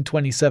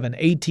 1927,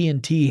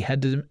 AT&T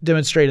had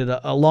demonstrated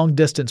a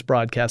long-distance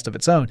broadcast of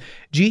its own.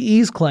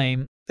 GE's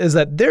claim is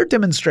that their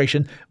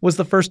demonstration was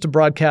the first to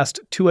broadcast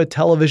to a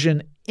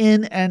television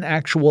in an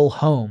actual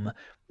home,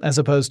 as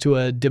opposed to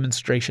a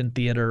demonstration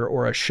theater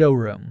or a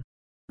showroom.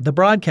 The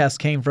broadcast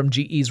came from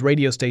GE's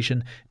radio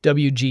station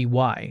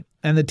WGY,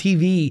 and the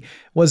TV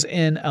was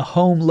in a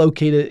home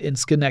located in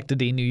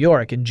Schenectady, New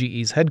York, in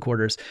GE's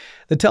headquarters.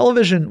 The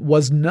television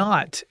was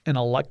not an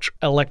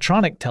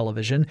electronic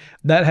television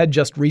that had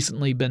just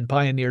recently been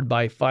pioneered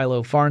by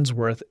Philo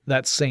Farnsworth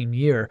that same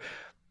year.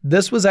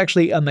 This was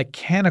actually a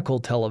mechanical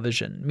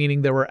television,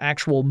 meaning there were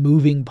actual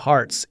moving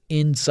parts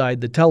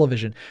inside the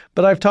television.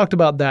 But I've talked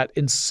about that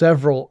in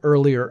several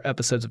earlier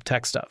episodes of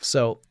Tech Stuff,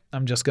 so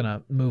I'm just going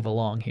to move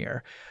along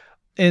here.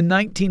 In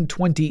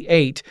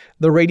 1928,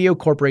 the Radio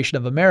Corporation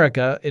of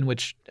America, in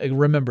which,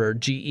 remember,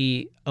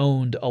 GE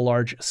owned a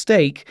large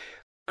stake,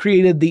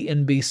 created the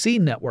NBC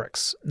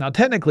networks. Now,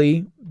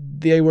 technically,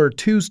 they were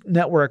two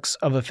networks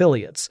of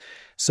affiliates.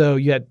 So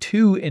you had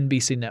two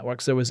NBC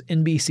networks. There was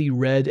NBC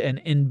Red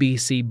and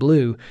NBC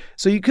Blue.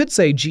 So you could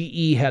say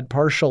GE had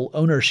partial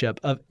ownership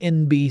of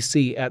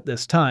NBC at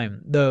this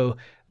time, though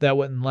that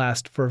wouldn't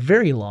last for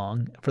very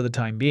long for the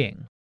time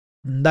being.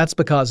 And that's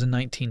because in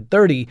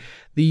 1930,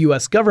 the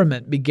U.S.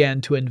 government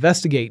began to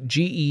investigate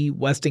GE,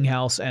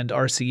 Westinghouse, and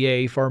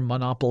RCA for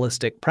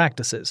monopolistic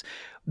practices.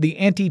 The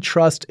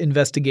antitrust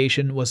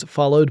investigation was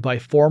followed by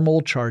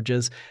formal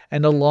charges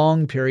and a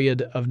long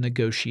period of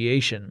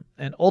negotiation.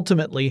 And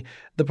ultimately,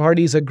 the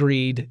parties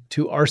agreed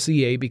to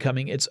RCA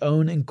becoming its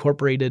own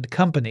incorporated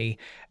company,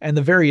 and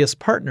the various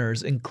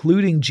partners,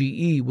 including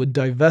GE, would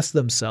divest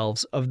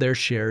themselves of their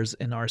shares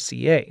in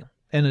RCA.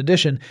 In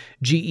addition,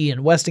 GE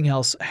and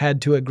Westinghouse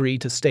had to agree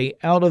to stay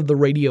out of the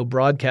radio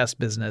broadcast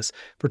business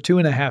for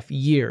 2.5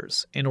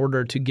 years in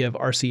order to give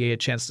RCA a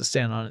chance to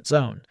stand on its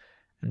own.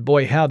 And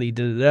boy, howdy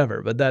did it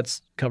ever, but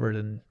that's covered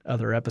in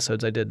other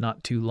episodes I did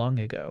not too long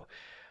ago.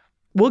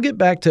 We'll get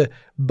back to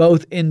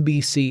both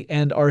NBC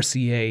and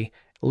RCA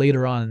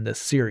later on in this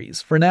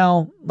series. For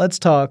now, let's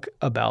talk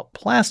about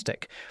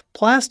plastic.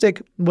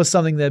 Plastic was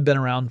something that had been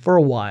around for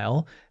a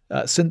while.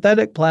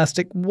 Synthetic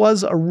plastic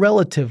was a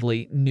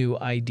relatively new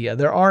idea.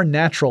 There are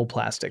natural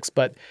plastics,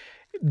 but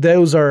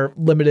those are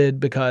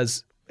limited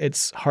because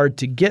it's hard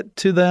to get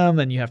to them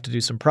and you have to do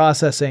some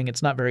processing.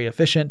 It's not very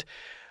efficient.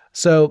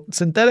 So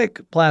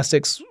synthetic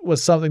plastics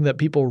was something that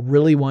people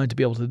really wanted to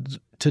be able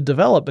to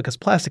develop because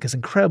plastic is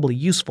incredibly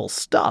useful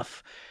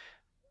stuff,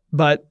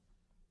 but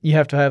you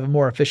have to have a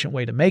more efficient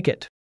way to make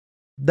it.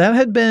 That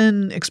had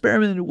been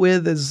experimented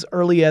with as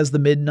early as the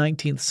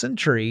mid-19th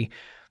century,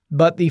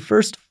 but the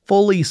first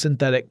fully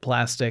synthetic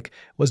plastic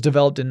was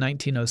developed in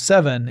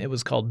 1907. It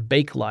was called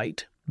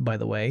Bakelite, by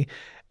the way.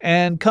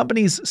 And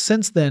companies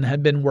since then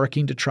had been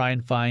working to try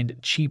and find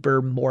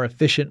cheaper, more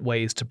efficient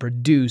ways to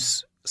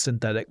produce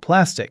synthetic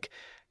plastic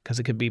because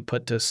it could be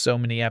put to so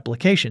many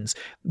applications.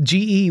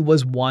 GE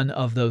was one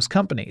of those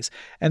companies.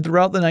 And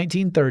throughout the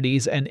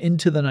 1930s and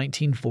into the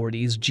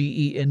 1940s,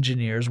 GE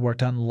engineers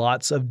worked on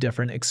lots of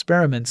different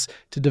experiments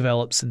to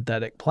develop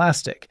synthetic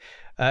plastic.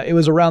 It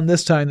was around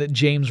this time that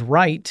James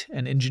Wright,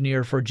 an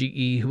engineer for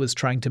GE who was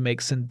trying to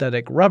make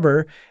synthetic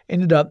rubber,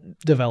 ended up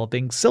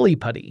developing Silly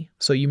Putty.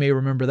 So you may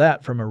remember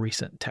that from a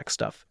recent Tech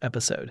Stuff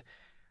episode.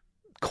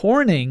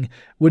 Corning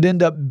would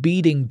end up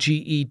beating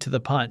GE to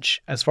the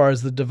punch as far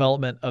as the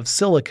development of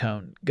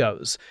silicone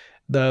goes.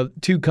 The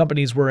two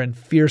companies were in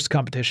fierce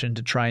competition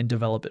to try and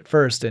develop it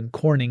first, and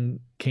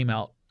Corning came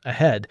out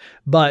ahead.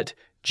 But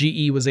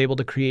GE was able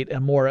to create a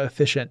more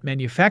efficient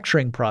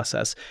manufacturing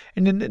process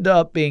and ended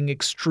up being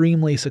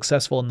extremely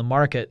successful in the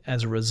market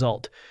as a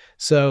result.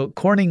 So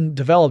Corning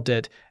developed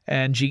it,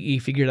 and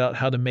GE figured out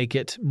how to make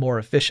it more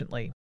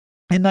efficiently.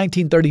 In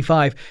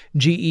 1935,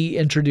 GE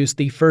introduced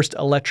the first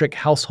electric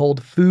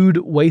household food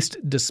waste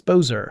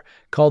disposer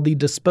called the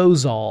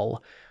Disposol.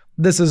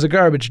 This is a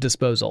garbage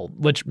disposal,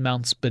 which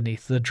mounts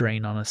beneath the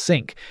drain on a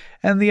sink.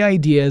 And the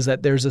idea is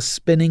that there's a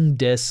spinning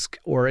disc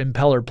or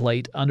impeller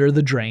plate under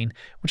the drain,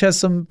 which has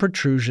some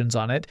protrusions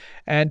on it,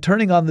 and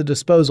turning on the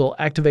disposal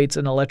activates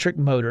an electric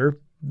motor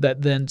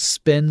that then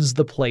spins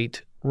the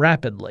plate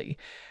rapidly.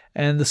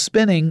 And the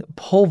spinning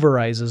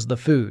pulverizes the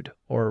food,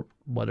 or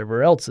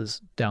whatever else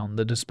is down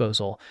the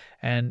disposal,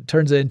 and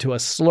turns it into a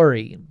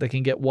slurry that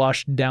can get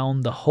washed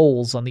down the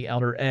holes on the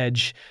outer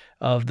edge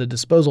of the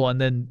disposal and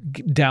then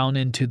down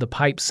into the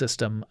pipe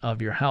system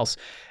of your house.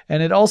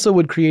 And it also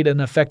would create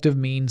an effective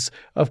means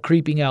of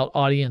creeping out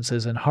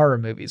audiences in horror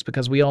movies,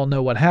 because we all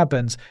know what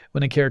happens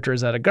when a character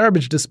is at a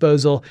garbage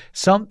disposal.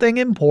 Something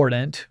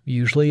important,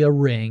 usually a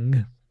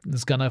ring,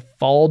 is going to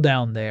fall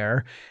down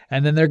there,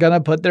 and then they're going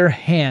to put their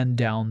hand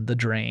down the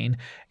drain,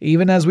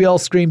 even as we all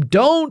scream,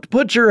 "Don't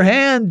put your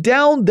hand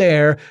down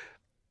there!"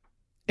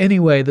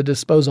 Anyway, the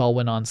disposal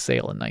went on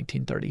sale in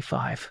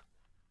 1935.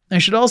 I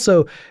should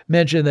also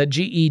mention that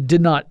GE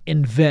did not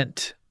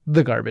invent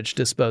the garbage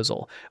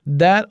disposal.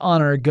 That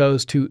honor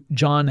goes to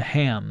John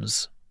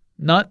Hams.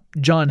 Not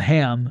John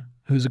Hamm,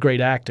 who's a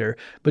great actor,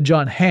 but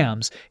John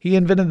Hams. He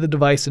invented the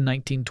device in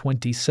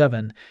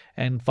 1927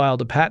 and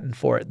filed a patent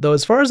for it, though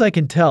as far as I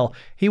can tell,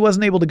 he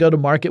wasn't able to go to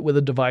market with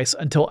a device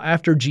until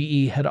after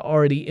GE had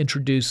already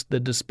introduced the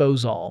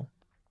Disposol.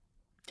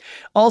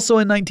 Also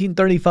in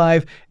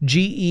 1935,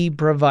 GE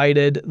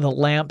provided the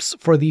lamps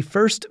for the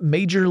first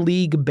Major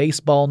League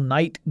Baseball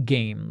night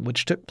game,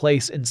 which took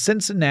place in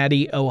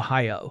Cincinnati,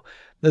 Ohio.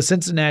 The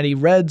Cincinnati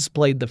Reds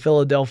played the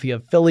Philadelphia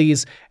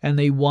Phillies, and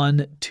they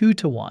won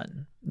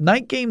 2-1.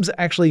 Night games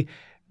actually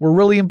were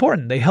really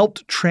important. They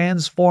helped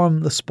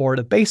transform the sport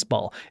of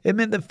baseball. It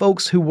meant that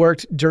folks who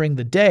worked during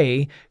the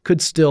day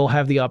could still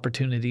have the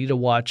opportunity to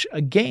watch a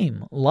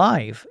game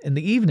live in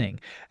the evening,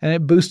 and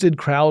it boosted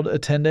crowd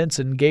attendance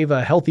and gave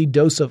a healthy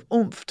dose of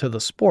oomph to the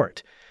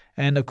sport.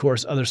 And of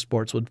course, other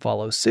sports would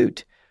follow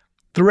suit.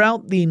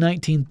 Throughout the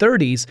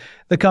 1930s,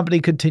 the company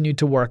continued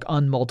to work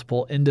on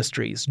multiple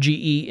industries.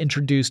 GE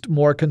introduced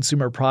more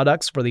consumer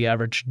products for the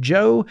average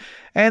Joe,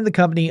 and the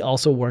company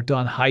also worked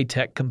on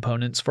high-tech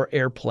components for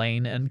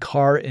airplane and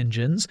car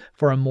engines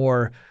for a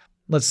more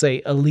let's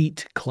say,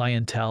 elite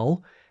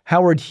clientele.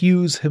 Howard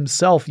Hughes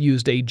himself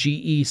used a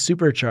GE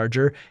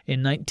supercharger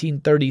in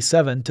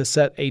 1937 to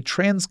set a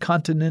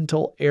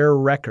transcontinental air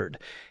record.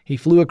 He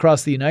flew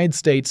across the United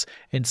States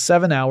in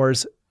 7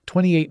 hours,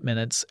 28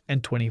 minutes,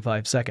 and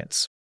 25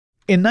 seconds.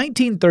 In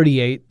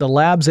 1938, the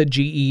labs at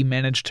GE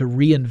managed to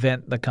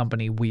reinvent the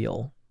company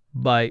wheel,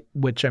 by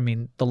which I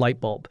mean the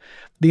light bulb.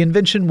 The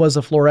invention was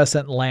a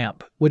fluorescent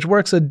lamp, which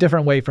works a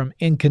different way from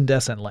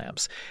incandescent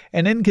lamps.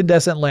 An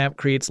incandescent lamp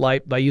creates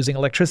light by using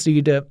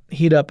electricity to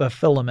heat up a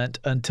filament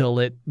until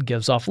it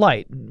gives off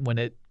light when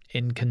it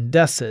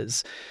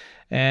incandesces.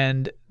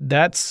 And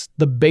that's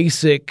the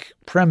basic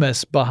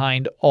premise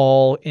behind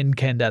all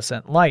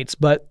incandescent lights.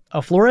 But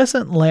a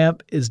fluorescent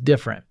lamp is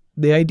different.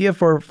 The idea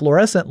for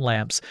fluorescent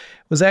lamps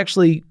was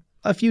actually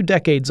a few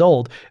decades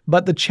old,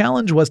 but the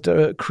challenge was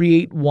to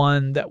create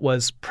one that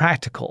was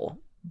practical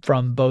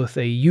from both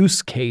a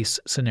use case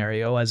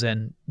scenario, as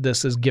in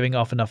this is giving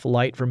off enough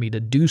light for me to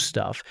do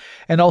stuff,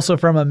 and also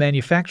from a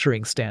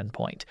manufacturing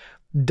standpoint.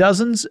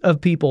 Dozens of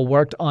people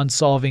worked on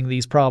solving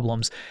these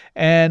problems,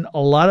 and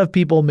a lot of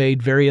people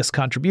made various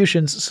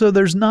contributions, so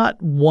there's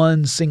not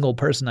one single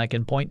person I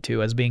can point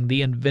to as being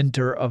the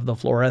inventor of the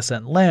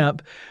fluorescent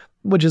lamp,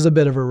 which is a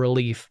bit of a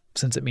relief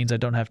since it means I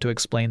don't have to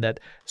explain that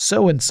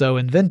so-and-so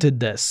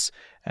invented this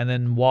and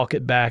then walk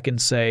it back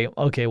and say,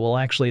 okay, well,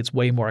 actually, it's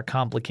way more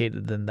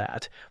complicated than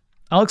that.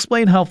 I'll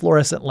explain how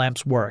fluorescent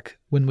lamps work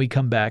when we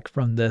come back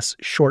from this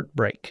short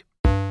break.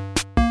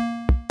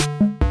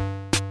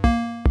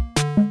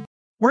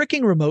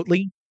 Working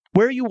remotely,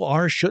 where you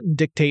are shouldn't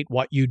dictate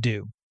what you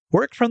do.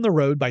 Work from the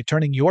road by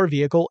turning your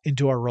vehicle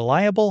into a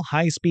reliable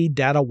high-speed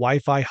data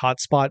Wi-Fi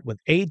hotspot with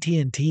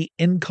AT&T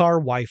in-car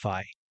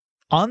Wi-Fi.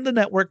 On the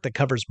network that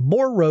covers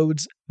more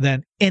roads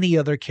than any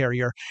other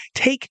carrier,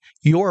 take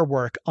your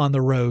work on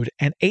the road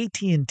and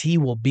AT&T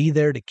will be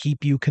there to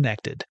keep you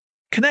connected.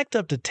 Connect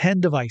up to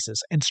 10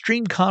 devices and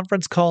stream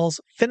conference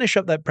calls, finish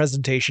up that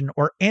presentation,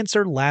 or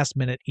answer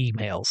last-minute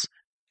emails.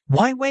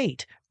 Why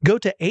wait? Go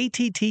to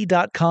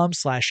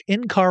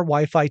att.com/in-car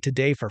Wi-Fi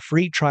today for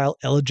free trial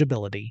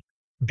eligibility.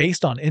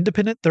 Based on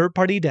independent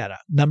third-party data,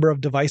 number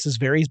of devices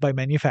varies by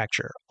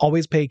manufacturer.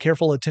 Always pay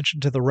careful attention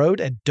to the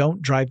road and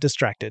don't drive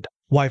distracted.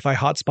 Wi-Fi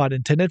hotspot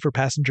intended for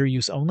passenger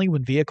use only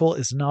when vehicle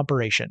is in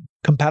operation.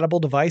 Compatible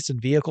device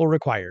and vehicle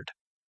required.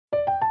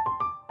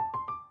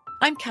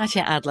 I'm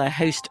Katya Adler,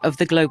 host of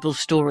The Global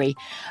Story.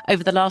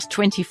 Over the last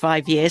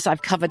 25 years,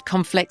 I've covered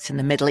conflicts in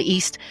the Middle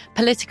East,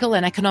 political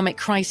and economic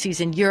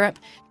crises in Europe,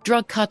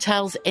 drug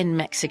cartels in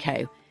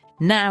Mexico.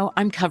 Now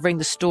I'm covering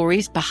the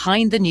stories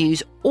behind the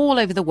news all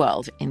over the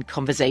world in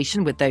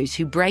conversation with those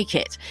who break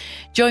it.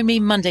 Join me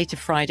Monday to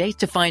Friday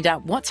to find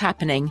out what's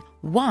happening,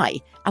 why,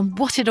 and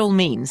what it all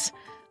means.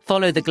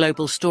 Follow The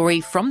Global Story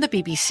from the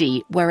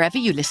BBC wherever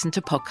you listen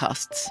to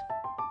podcasts.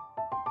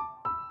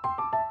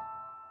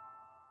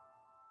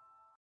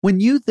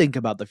 When you think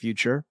about the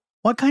future,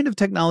 what kind of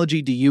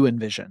technology do you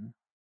envision?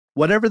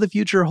 Whatever the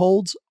future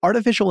holds,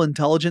 artificial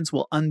intelligence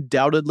will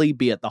undoubtedly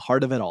be at the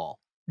heart of it all.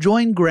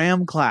 Join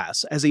Graham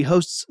Class as he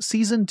hosts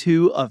Season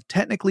 2 of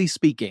Technically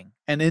Speaking,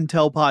 an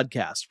Intel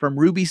podcast from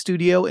Ruby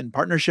Studio in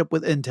partnership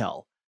with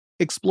Intel.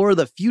 Explore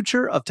the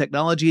future of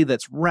technology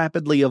that's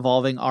rapidly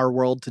evolving our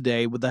world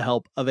today with the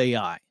help of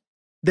AI.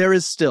 There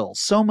is still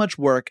so much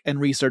work and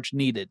research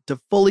needed to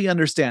fully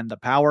understand the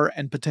power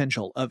and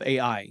potential of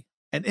AI,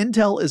 and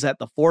Intel is at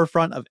the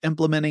forefront of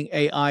implementing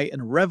AI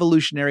and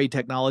revolutionary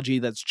technology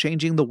that's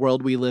changing the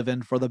world we live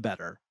in for the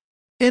better.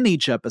 In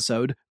each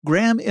episode,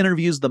 Graham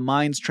interviews the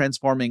minds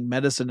transforming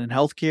medicine and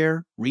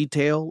healthcare,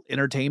 retail,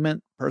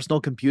 entertainment,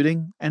 personal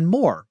computing, and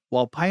more,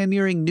 while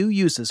pioneering new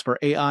uses for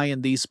AI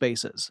in these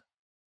spaces.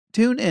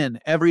 Tune in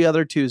every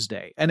other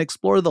Tuesday and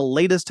explore the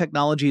latest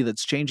technology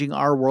that's changing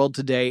our world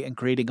today and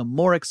creating a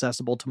more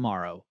accessible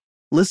tomorrow.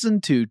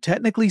 Listen to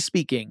Technically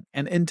Speaking,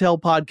 an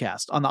Intel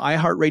podcast on the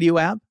iHeartRadio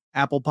app,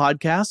 Apple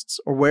Podcasts,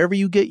 or wherever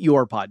you get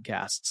your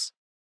podcasts.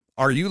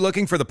 Are you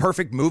looking for the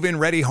perfect move-in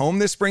ready home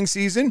this spring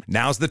season?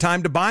 Now's the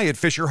time to buy at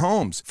Fisher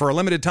Homes. For a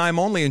limited time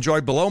only,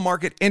 enjoy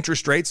below-market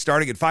interest rates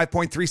starting at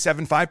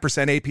 5.375%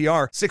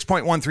 APR,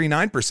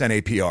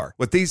 6.139% APR.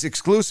 With these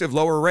exclusive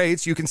lower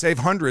rates, you can save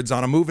hundreds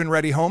on a move-in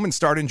ready home and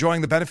start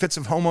enjoying the benefits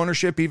of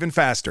homeownership even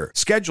faster.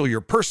 Schedule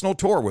your personal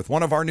tour with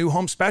one of our new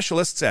home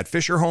specialists at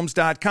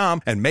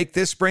FisherHomes.com and make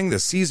this spring the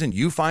season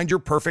you find your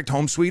perfect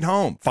home sweet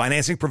home.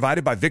 Financing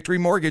provided by Victory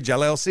Mortgage,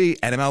 LLC,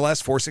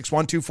 NMLS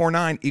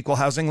 461249, Equal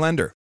Housing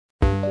Lender.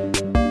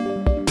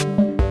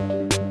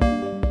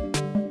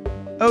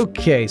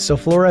 Okay, so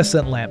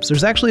fluorescent lamps.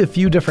 There's actually a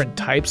few different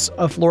types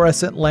of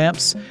fluorescent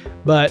lamps,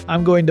 but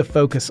I'm going to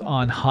focus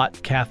on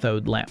hot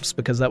cathode lamps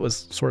because that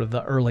was sort of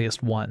the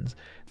earliest ones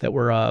that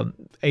were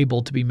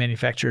able to be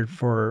manufactured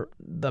for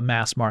the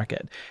mass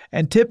market.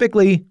 And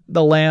typically,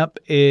 the lamp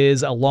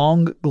is a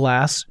long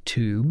glass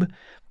tube,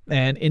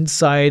 and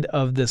inside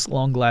of this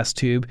long glass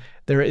tube,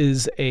 there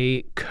is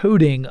a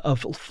coating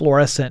of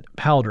fluorescent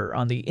powder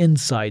on the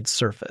inside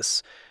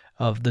surface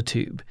of the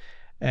tube.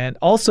 And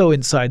also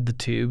inside the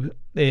tube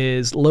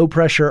is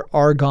low-pressure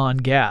argon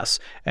gas,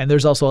 and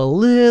there's also a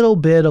little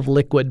bit of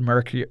liquid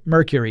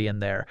mercury in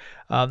there.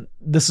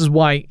 This is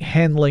why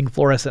handling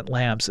fluorescent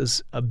lamps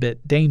is a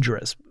bit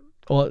dangerous.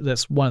 Well,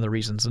 that's one of the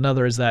reasons.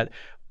 Another is that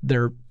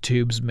they're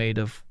tubes made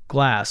of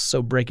glass,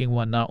 so breaking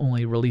one not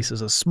only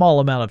releases a small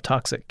amount of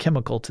toxic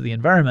chemical to the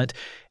environment,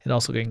 it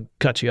also can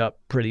cut you up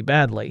pretty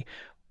badly.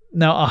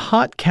 Now, a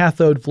hot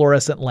cathode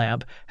fluorescent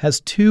lamp has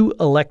 2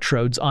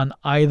 electrodes on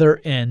either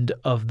end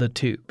of the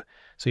tube.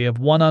 So you have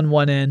one on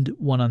one end,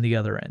 one on the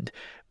other end.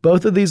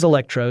 Both of these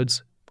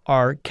electrodes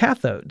are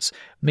cathodes,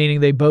 meaning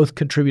they both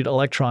contribute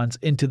electrons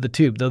into the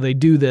tube, though they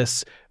do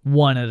this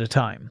one at a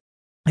time.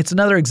 It's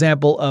another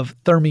example of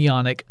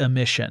thermionic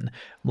emission,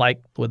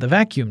 like with a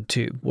vacuum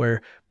tube,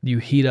 where you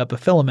heat up a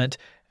filament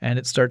and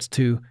it starts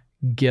to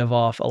give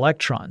off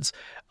electrons.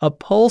 A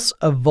pulse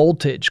of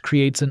voltage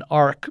creates an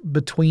arc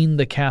between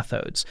the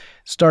cathodes,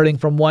 starting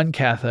from one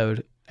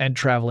cathode and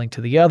traveling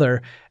to the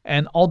other,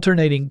 and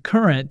alternating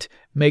current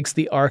makes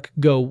the arc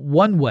go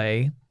one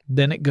way,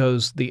 then it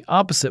goes the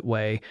opposite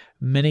way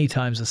many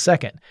times a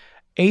second.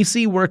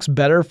 AC works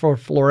better for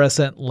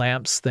fluorescent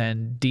lamps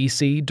than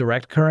DC,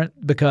 direct current,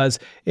 because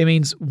it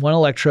means one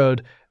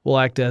electrode will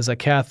act as a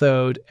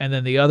cathode and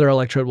then the other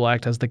electrode will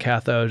act as the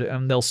cathode,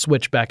 and they'll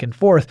switch back and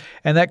forth,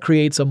 and that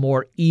creates a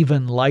more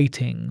even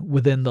lighting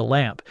within the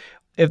lamp.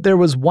 If there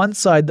was one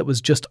side that was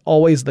just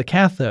always the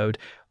cathode,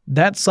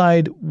 that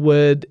side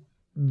would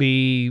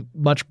be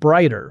much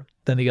brighter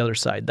than the other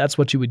side. That's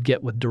what you would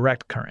get with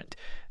direct current.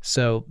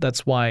 So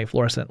that's why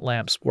fluorescent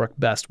lamps work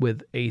best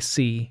with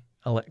AC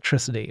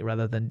electricity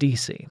rather than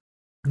DC.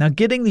 Now,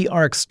 getting the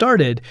arc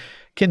started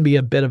can be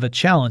a bit of a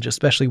challenge,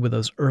 especially with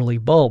those early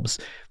bulbs.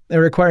 It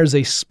requires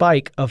a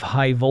spike of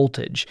high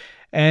voltage.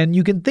 And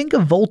you can think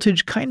of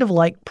voltage kind of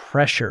like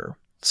pressure.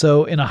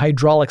 So in a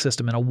hydraulic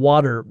system, in a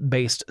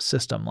water-based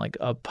system like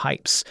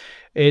pipes,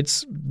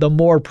 it's the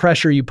more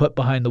pressure you put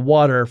behind the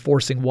water,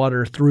 forcing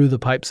water through the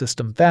pipe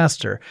system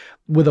faster.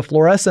 With a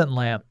fluorescent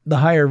lamp, the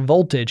higher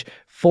voltage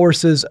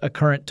forces a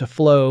current to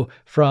flow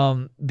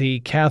from the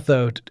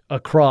cathode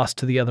across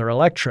to the other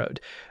electrode.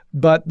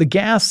 But the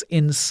gas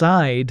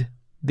inside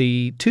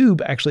the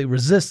tube actually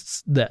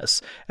resists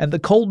this, and the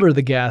colder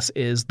the gas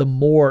is, the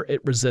more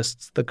it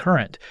resists the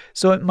current.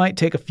 So it might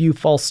take a few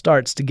false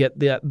starts to get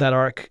that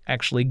arc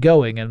actually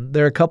going, and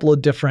there are a couple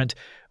of different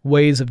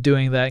ways of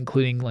doing that,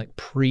 including like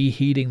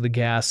preheating the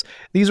gas.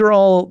 These are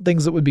all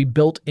things that would be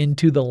built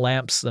into the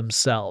lamps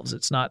themselves.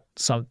 It's not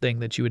something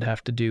that you would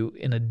have to do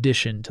in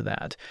addition to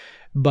that.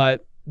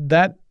 But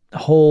that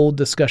whole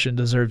discussion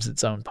deserves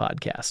its own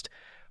podcast.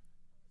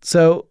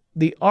 So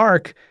the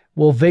arc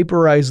will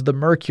vaporize the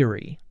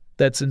mercury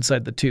that's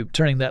inside the tube,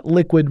 turning that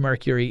liquid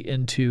mercury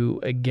into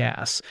a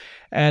gas.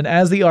 And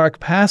as the arc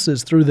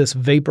passes through this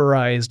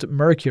vaporized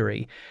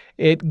mercury,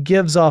 it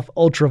gives off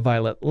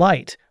ultraviolet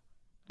light.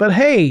 But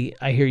hey,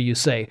 I hear you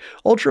say,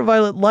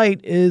 ultraviolet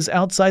light is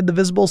outside the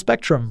visible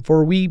spectrum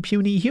for we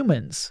puny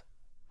humans.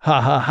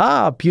 Ha ha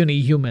ha, puny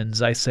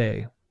humans, I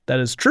say. That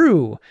is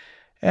true.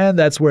 And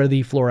that's where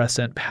the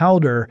fluorescent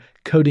powder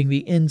coating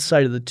the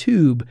inside of the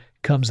tube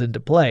comes into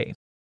play.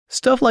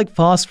 Stuff like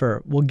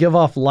phosphor will give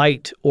off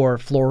light or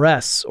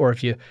fluoresce, or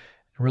if you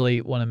really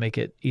want to make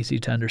it easy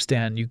to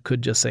understand, you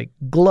could just say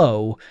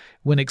glow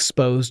when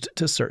exposed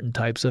to certain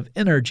types of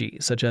energy,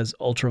 such as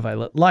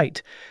ultraviolet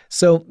light.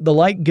 So the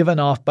light given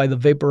off by the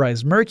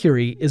vaporized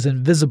mercury is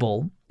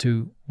invisible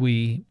to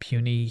we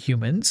puny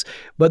humans,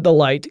 but the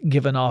light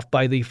given off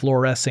by the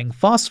fluorescing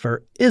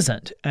phosphor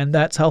isn't, and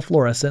that's how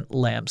fluorescent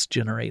lamps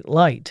generate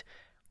light.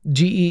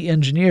 GE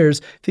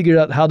engineers figured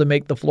out how to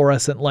make the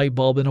fluorescent light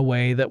bulb in a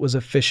way that was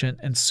efficient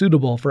and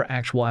suitable for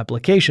actual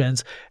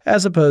applications,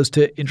 as opposed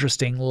to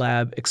interesting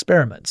lab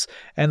experiments.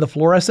 And the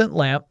fluorescent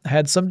lamp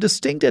had some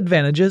distinct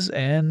advantages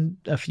and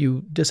a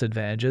few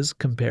disadvantages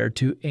compared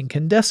to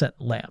incandescent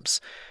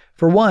lamps.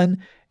 For one,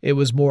 it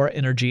was more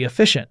energy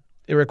efficient.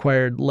 It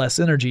required less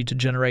energy to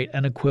generate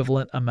an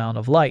equivalent amount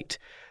of light.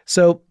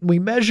 So we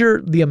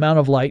measure the amount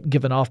of light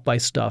given off by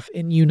stuff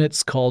in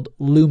units called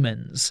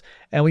lumens,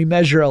 and we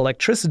measure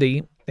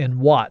electricity in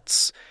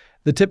watts.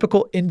 The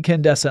typical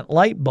incandescent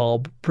light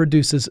bulb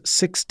produces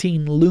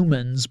 16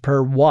 lumens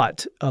per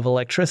watt of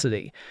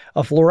electricity.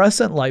 A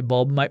fluorescent light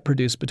bulb might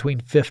produce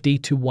between 50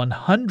 to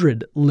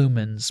 100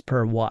 lumens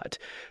per watt.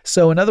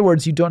 So in other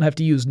words, you don't have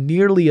to use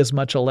nearly as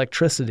much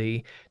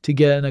electricity to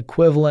get an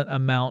equivalent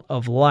amount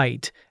of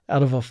light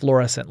out of a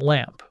fluorescent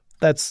lamp.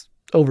 That's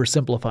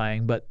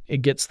oversimplifying, but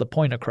it gets the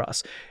point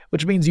across,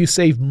 which means you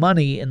save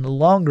money in the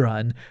long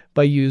run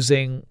by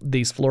using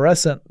these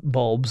fluorescent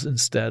bulbs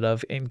instead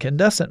of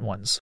incandescent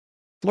ones.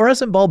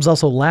 Fluorescent bulbs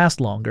also last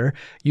longer,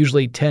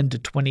 usually 10 to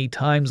 20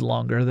 times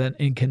longer than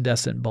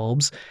incandescent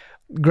bulbs.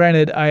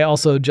 Granted, I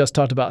also just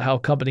talked about how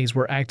companies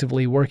were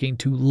actively working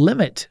to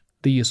limit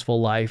the useful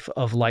life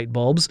of light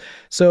bulbs,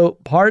 so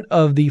part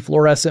of the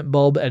fluorescent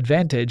bulb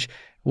advantage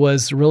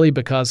was really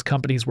because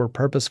companies were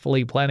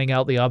purposefully planning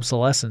out the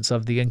obsolescence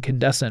of the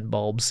incandescent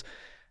bulbs.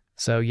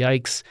 So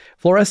yikes.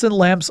 Fluorescent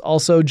lamps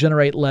also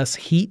generate less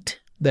heat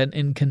than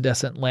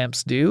incandescent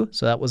lamps do,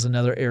 so that was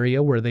another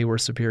area where they were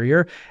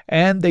superior,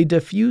 and they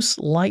diffuse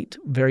light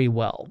very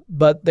well,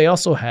 but they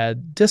also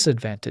had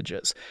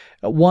disadvantages.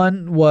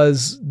 One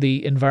was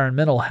the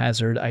environmental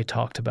hazard I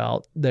talked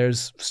about.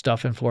 There's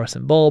stuff in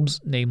fluorescent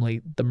bulbs,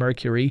 namely the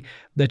mercury,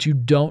 that you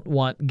don't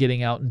want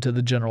getting out into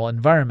the general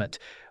environment.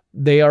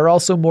 They are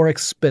also more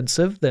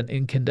expensive than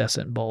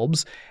incandescent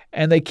bulbs,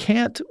 and they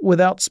can't,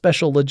 without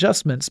special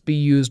adjustments, be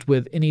used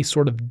with any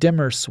sort of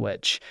dimmer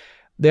switch.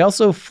 They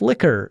also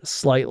flicker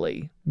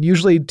slightly,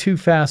 usually too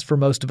fast for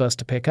most of us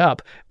to pick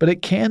up, but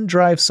it can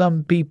drive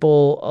some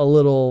people a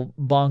little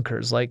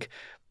bonkers. Like,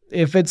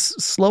 if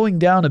it's slowing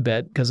down a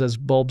bit, because as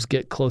bulbs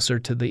get closer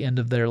to the end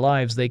of their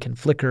lives, they can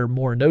flicker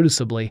more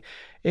noticeably,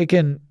 it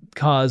can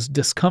cause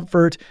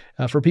discomfort.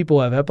 For people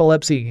who have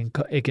epilepsy,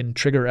 it can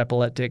trigger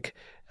epileptic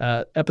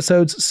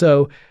episodes.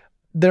 So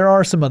there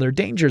are some other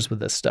dangers with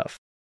this stuff.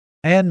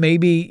 And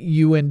maybe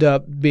you end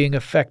up being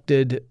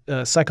affected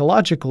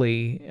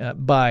psychologically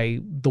by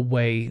the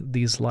way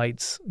these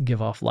lights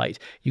give off light.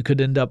 You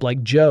could end up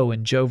like Joe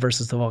in Joe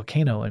versus the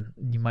Volcano, and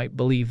you might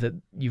believe that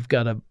you've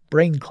got a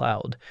brain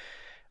cloud.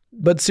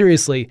 But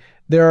seriously,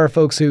 there are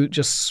folks who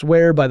just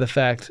swear by the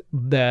fact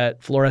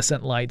that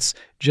fluorescent lights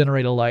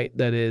generate a light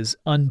that is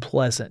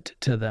unpleasant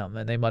to them,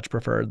 and they much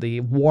prefer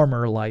the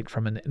warmer light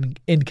from an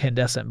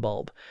incandescent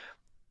bulb.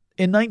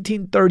 In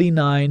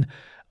 1939,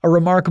 a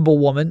remarkable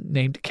woman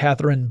named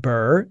Catherine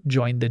Burr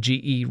joined the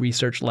GE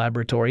Research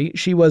Laboratory.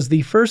 She was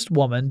the first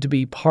woman to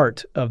be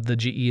part of the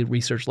GE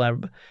Research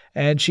Lab,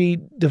 and she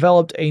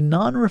developed a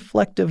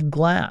non-reflective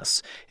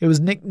glass. It was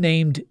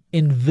nicknamed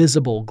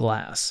invisible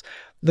glass.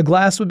 The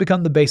glass would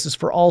become the basis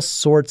for all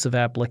sorts of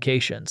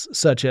applications,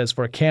 such as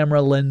for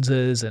camera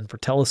lenses and for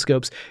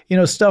telescopes,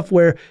 stuff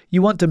where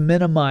you want to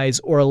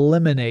minimize or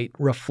eliminate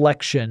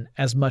reflection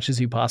as much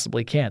as you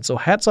possibly can. So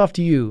hats off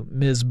to you,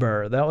 Ms.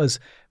 Burr. That was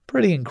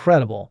pretty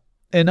incredible.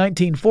 In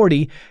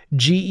 1940,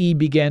 GE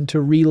began to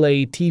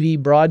relay TV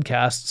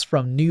broadcasts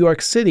from New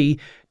York City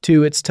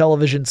to its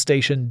television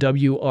station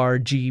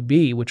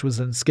WRGB, which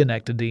was in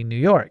Schenectady, New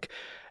York.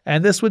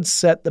 And this would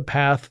set the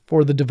path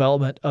for the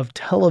development of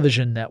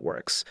television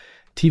networks,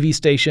 TV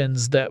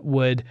stations that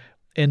would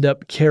end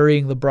up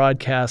carrying the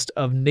broadcast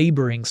of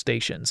neighboring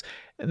stations.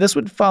 And this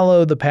would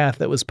follow the path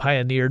that was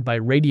pioneered by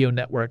radio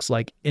networks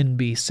like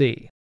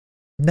NBC.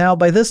 Now,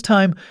 by this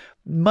time,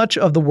 much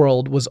of the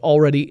world was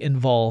already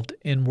involved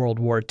in World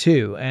War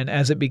II, and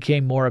as it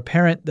became more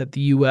apparent that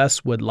the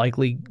U.S. would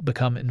likely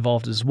become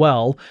involved as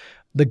well,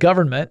 the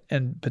government,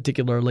 and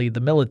particularly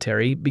the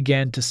military,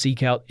 began to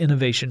seek out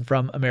innovation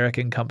from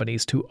American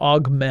companies to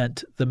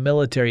augment the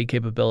military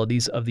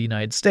capabilities of the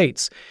United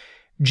States.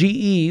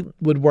 GE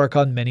would work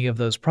on many of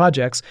those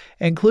projects,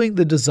 including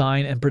the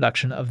design and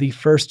production of the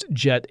first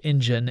jet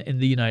engine in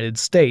the United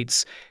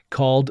States,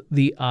 called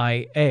the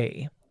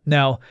IA.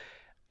 Now,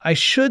 I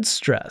should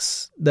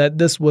stress that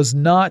this was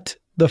not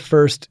the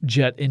first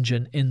jet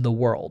engine in the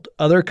world.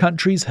 Other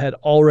countries had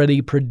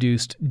already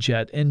produced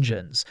jet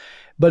engines,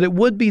 but it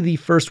would be the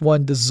first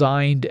one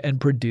designed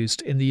and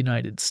produced in the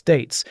United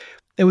States.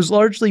 It was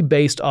largely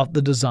based off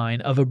the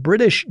design of a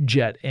British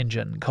jet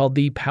engine called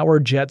the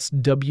Powerjets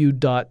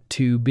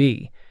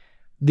W.2B.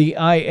 The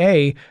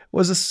IA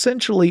was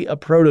essentially a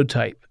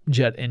prototype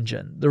jet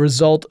engine, the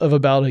result of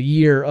about a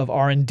year of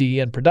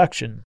R&D and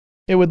production.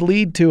 It would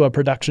lead to a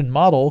production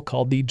model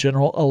called the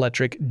General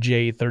Electric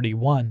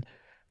J31.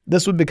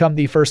 This would become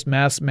the first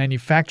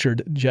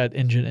mass-manufactured jet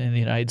engine in the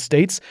United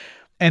States,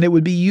 and it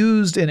would be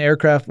used in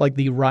aircraft like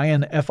the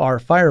Ryan FR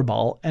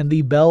Fireball and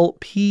the Bell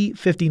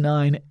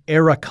P-59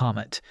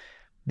 Aerocomet.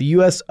 The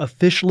U.S.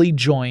 officially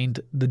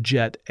joined the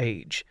jet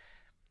age.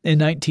 In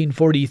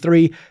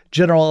 1943,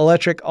 General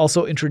Electric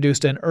also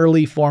introduced an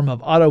early form of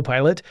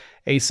autopilot,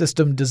 a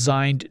system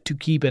designed to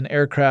keep an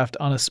aircraft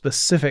on a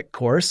specific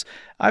course.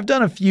 I've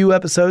done a few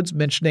episodes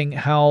mentioning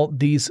how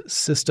these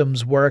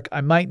systems work.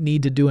 I might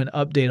need to do an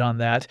update on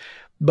that.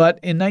 But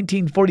in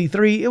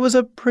 1943, it was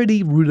a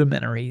pretty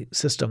rudimentary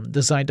system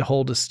designed to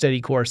hold a steady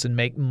course and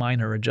make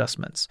minor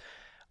adjustments.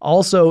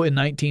 Also in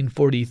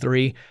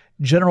 1943,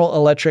 General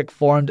Electric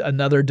formed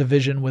another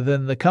division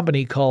within the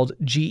company called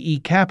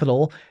GE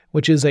Capital,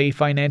 which is a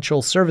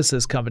financial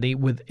services company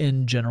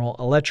within General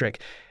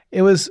Electric.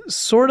 It was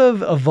sort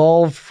of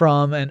evolved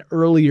from an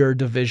earlier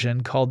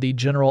division called the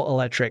General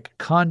Electric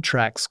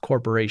Contracts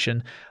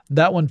Corporation.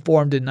 That one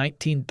formed in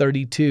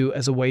 1932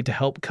 as a way to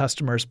help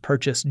customers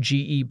purchase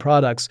GE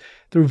products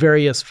through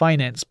various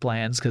finance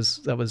plans, because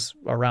that was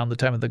around the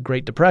time of the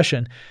Great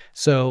Depression.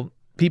 So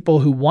people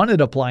who wanted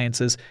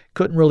appliances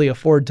couldn't really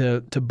afford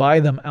to buy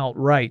them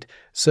outright.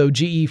 So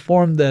GE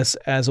formed this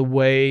as a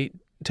way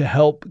to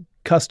help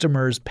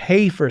customers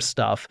pay for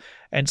stuff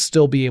and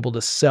still be able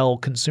to sell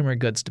consumer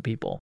goods to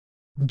people.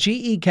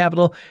 GE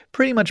Capital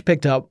pretty much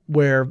picked up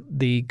where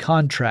the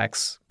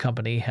Contracts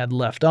company had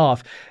left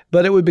off,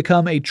 but it would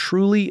become a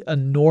truly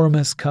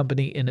enormous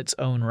company in its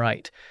own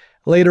right.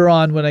 Later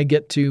on, when I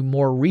get to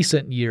more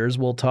recent years,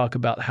 we'll talk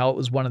about how it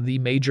was one of the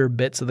major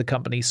bits of the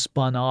company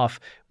spun off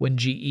when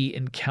GE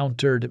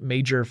encountered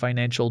major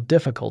financial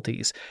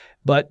difficulties.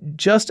 But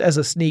just as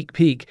a sneak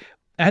peek,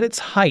 at its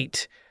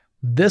height,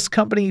 this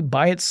company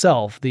by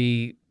itself,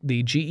 the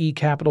GE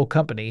Capital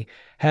Company,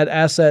 had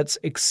assets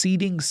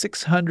exceeding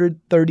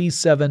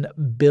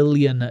 $637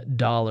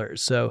 billion.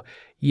 So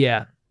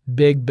yeah,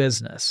 big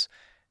business.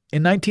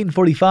 In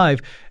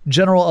 1945,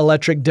 General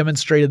Electric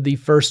demonstrated the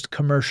first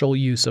commercial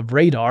use of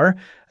radar,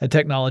 a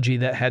technology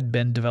that had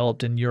been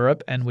developed in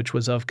Europe and which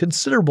was of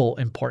considerable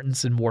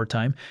importance in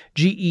wartime.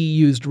 GE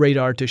used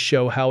radar to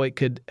show how it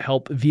could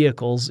help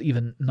vehicles,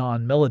 even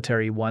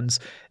non-military ones,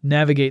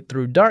 navigate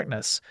through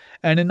darkness.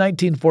 And in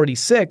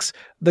 1946,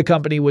 the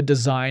company would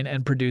design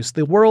and produce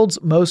the world's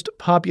most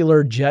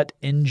popular jet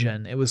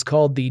engine. It was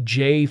called the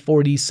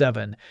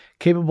J-47,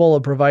 capable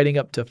of providing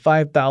up to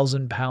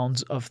 5,000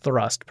 pounds of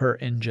thrust per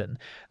engine.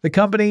 The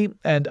company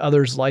and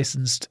others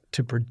licensed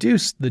to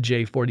produce the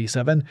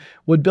J-47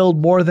 would build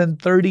more than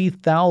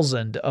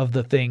 30,000 of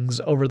the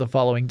things over the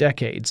following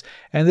decades,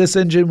 and this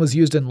engine was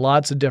used in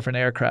lots of different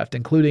aircraft,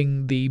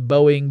 including the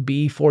Boeing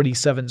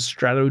B-47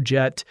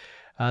 Stratojet,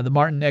 the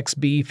Martin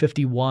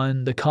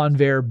XB-51, the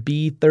Convair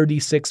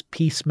B-36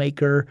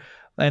 Peacemaker,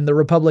 and the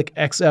Republic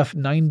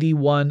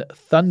XF-91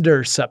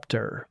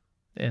 Thunderceptor,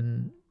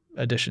 in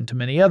addition to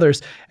many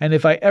others. And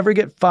if I ever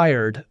get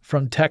fired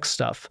from tech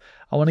stuff,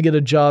 I want to get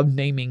a job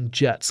naming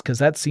jets, because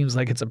that seems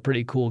like it's a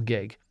pretty cool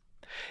gig.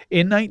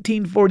 In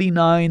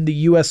 1949, the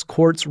U.S.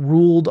 courts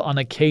ruled on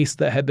a case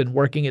that had been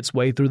working its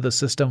way through the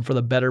system for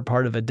the better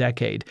part of a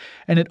decade,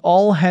 and it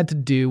all had to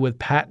do with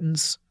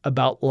patents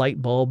about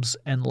light bulbs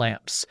and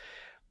lamps.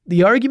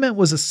 The argument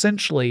was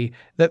essentially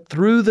that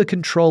through the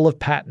control of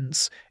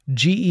patents,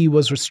 GE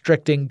was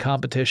restricting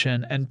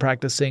competition and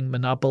practicing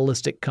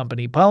monopolistic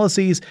company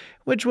policies,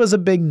 which was a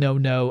big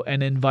no-no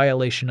and in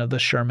violation of the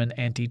Sherman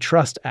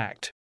Antitrust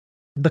Act.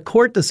 The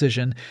court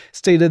decision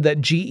stated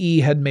that GE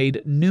had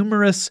made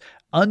numerous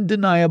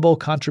undeniable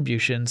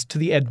contributions to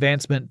the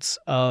advancements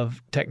of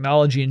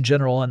technology in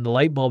general and the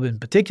light bulb in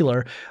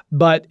particular,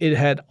 but it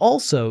had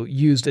also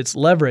used its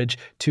leverage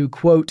to,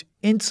 quote,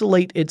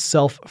 insulate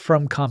itself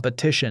from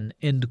competition,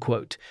 end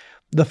quote.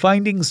 The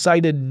findings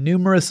cited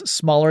numerous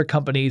smaller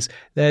companies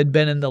that had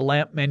been in the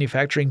lamp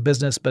manufacturing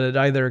business but had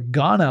either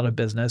gone out of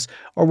business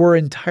or were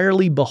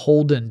entirely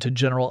beholden to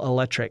General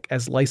Electric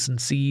as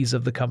licensees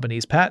of the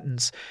company's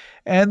patents.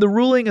 And the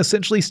ruling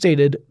essentially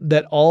stated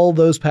that all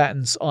those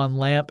patents on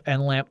lamp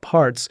and lamp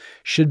parts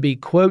should be,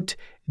 quote,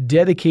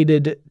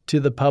 dedicated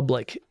to the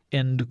public,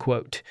 end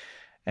quote.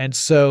 And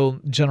so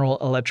General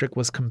Electric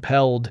was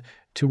compelled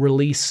to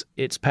release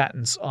its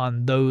patents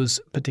on those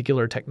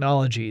particular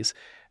technologies.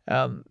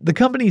 The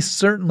company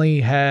certainly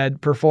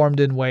had performed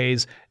in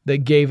ways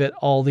that gave it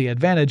all the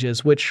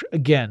advantages, which,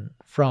 again,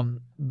 from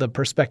the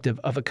perspective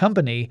of a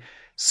company,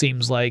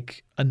 seems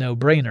like a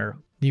no-brainer.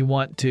 You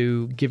want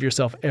to give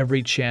yourself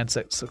every chance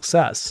at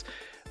success.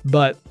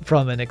 But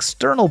from an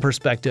external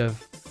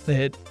perspective,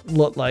 it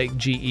looked like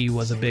GE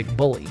was a big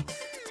bully.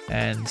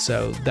 And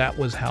so that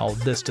was how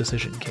this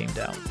decision came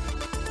down.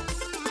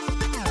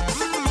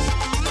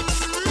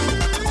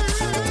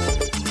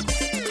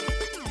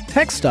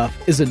 Tech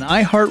Stuff is an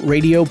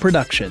iHeartRadio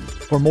production.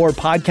 For more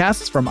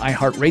podcasts from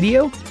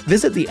iHeartRadio,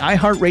 visit the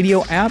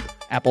iHeartRadio app,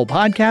 Apple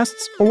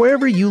Podcasts, or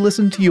wherever you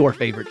listen to your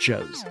favorite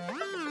shows.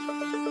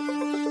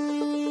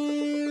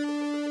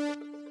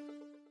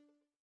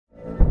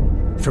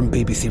 From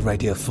BBC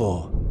Radio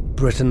 4,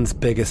 Britain's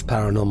biggest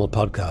paranormal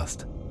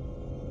podcast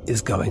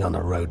is going on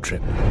a road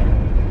trip.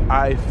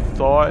 I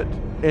thought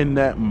in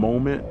that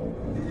moment,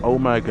 oh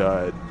my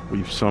God,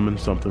 we've summoned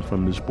something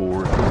from this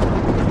board.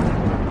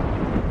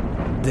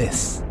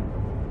 This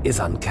is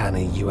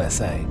Uncanny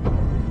USA.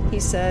 He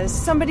says,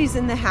 somebody's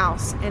in the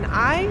house, and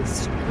I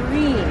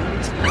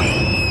screamed.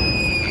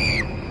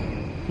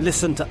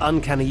 Listen to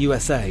Uncanny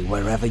USA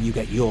wherever you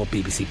get your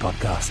BBC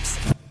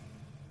podcasts,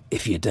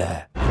 if you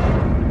dare.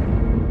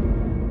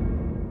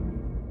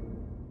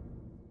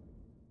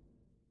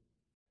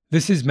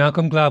 This is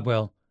Malcolm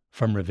Gladwell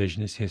from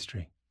Revisionist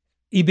History.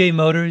 eBay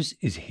Motors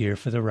is here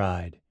for the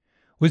ride.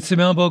 With some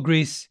elbow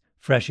grease,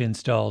 fresh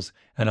installs,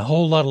 and a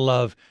whole lot of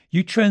love,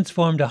 you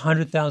transformed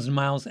 100,000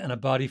 miles and a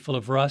body full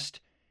of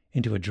rust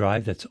into a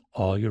drive that's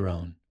all your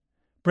own.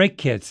 Brake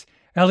kits,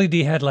 LED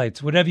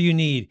headlights, whatever you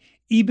need,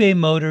 eBay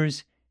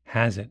Motors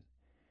has it.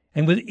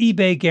 And with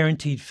eBay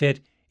Guaranteed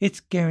Fit,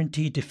 it's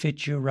guaranteed to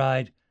fit your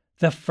ride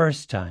the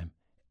first time,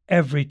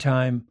 every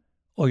time,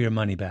 or your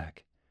money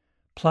back.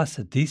 Plus,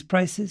 at these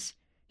prices,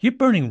 you're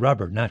burning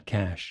rubber, not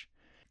cash.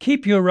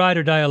 Keep your ride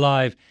or die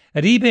alive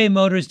at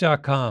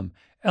ebaymotors.com.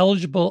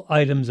 Eligible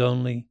items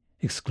only.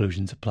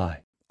 Exclusions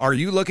apply. Are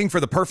you looking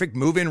for the perfect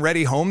move-in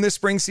ready home this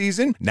spring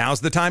season?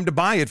 Now's the time to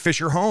buy at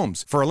Fisher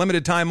Homes. For a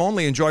limited time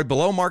only, enjoy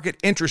below-market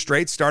interest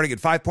rates starting at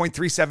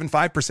 5.375%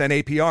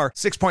 APR,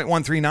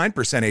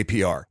 6.139%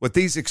 APR. With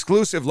these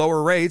exclusive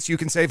lower rates, you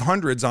can save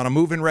hundreds on a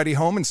move-in ready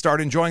home and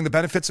start enjoying the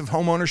benefits of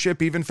home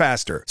ownership even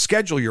faster.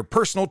 Schedule your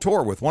personal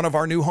tour with one of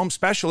our new home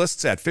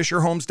specialists at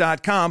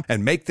FisherHomes.com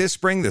and make this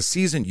spring the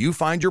season you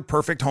find your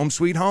perfect home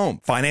sweet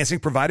home. Financing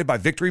provided by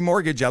Victory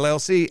Mortgage,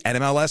 LLC,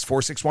 NMLS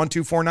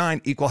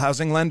 461249, Equal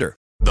Housing Lender.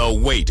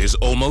 The wait is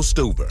almost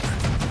over.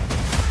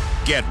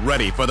 Get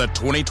ready for the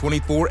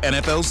 2024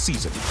 NFL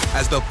season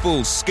as the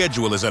full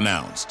schedule is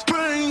announced.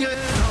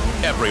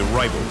 Every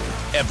rivalry,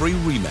 every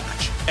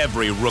rematch,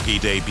 every rookie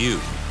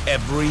debut,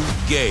 every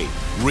game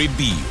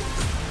revealed.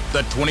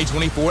 The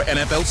 2024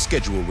 NFL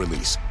schedule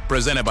release,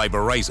 presented by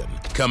Verizon,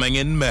 coming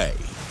in May.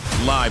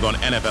 Live on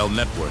NFL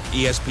Network,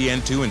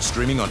 ESPN2, and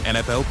streaming on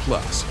NFL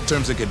Plus.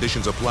 Terms and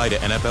conditions apply to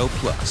NFL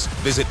Plus.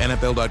 Visit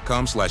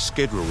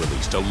NFL.com/schedule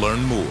release to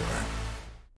learn more.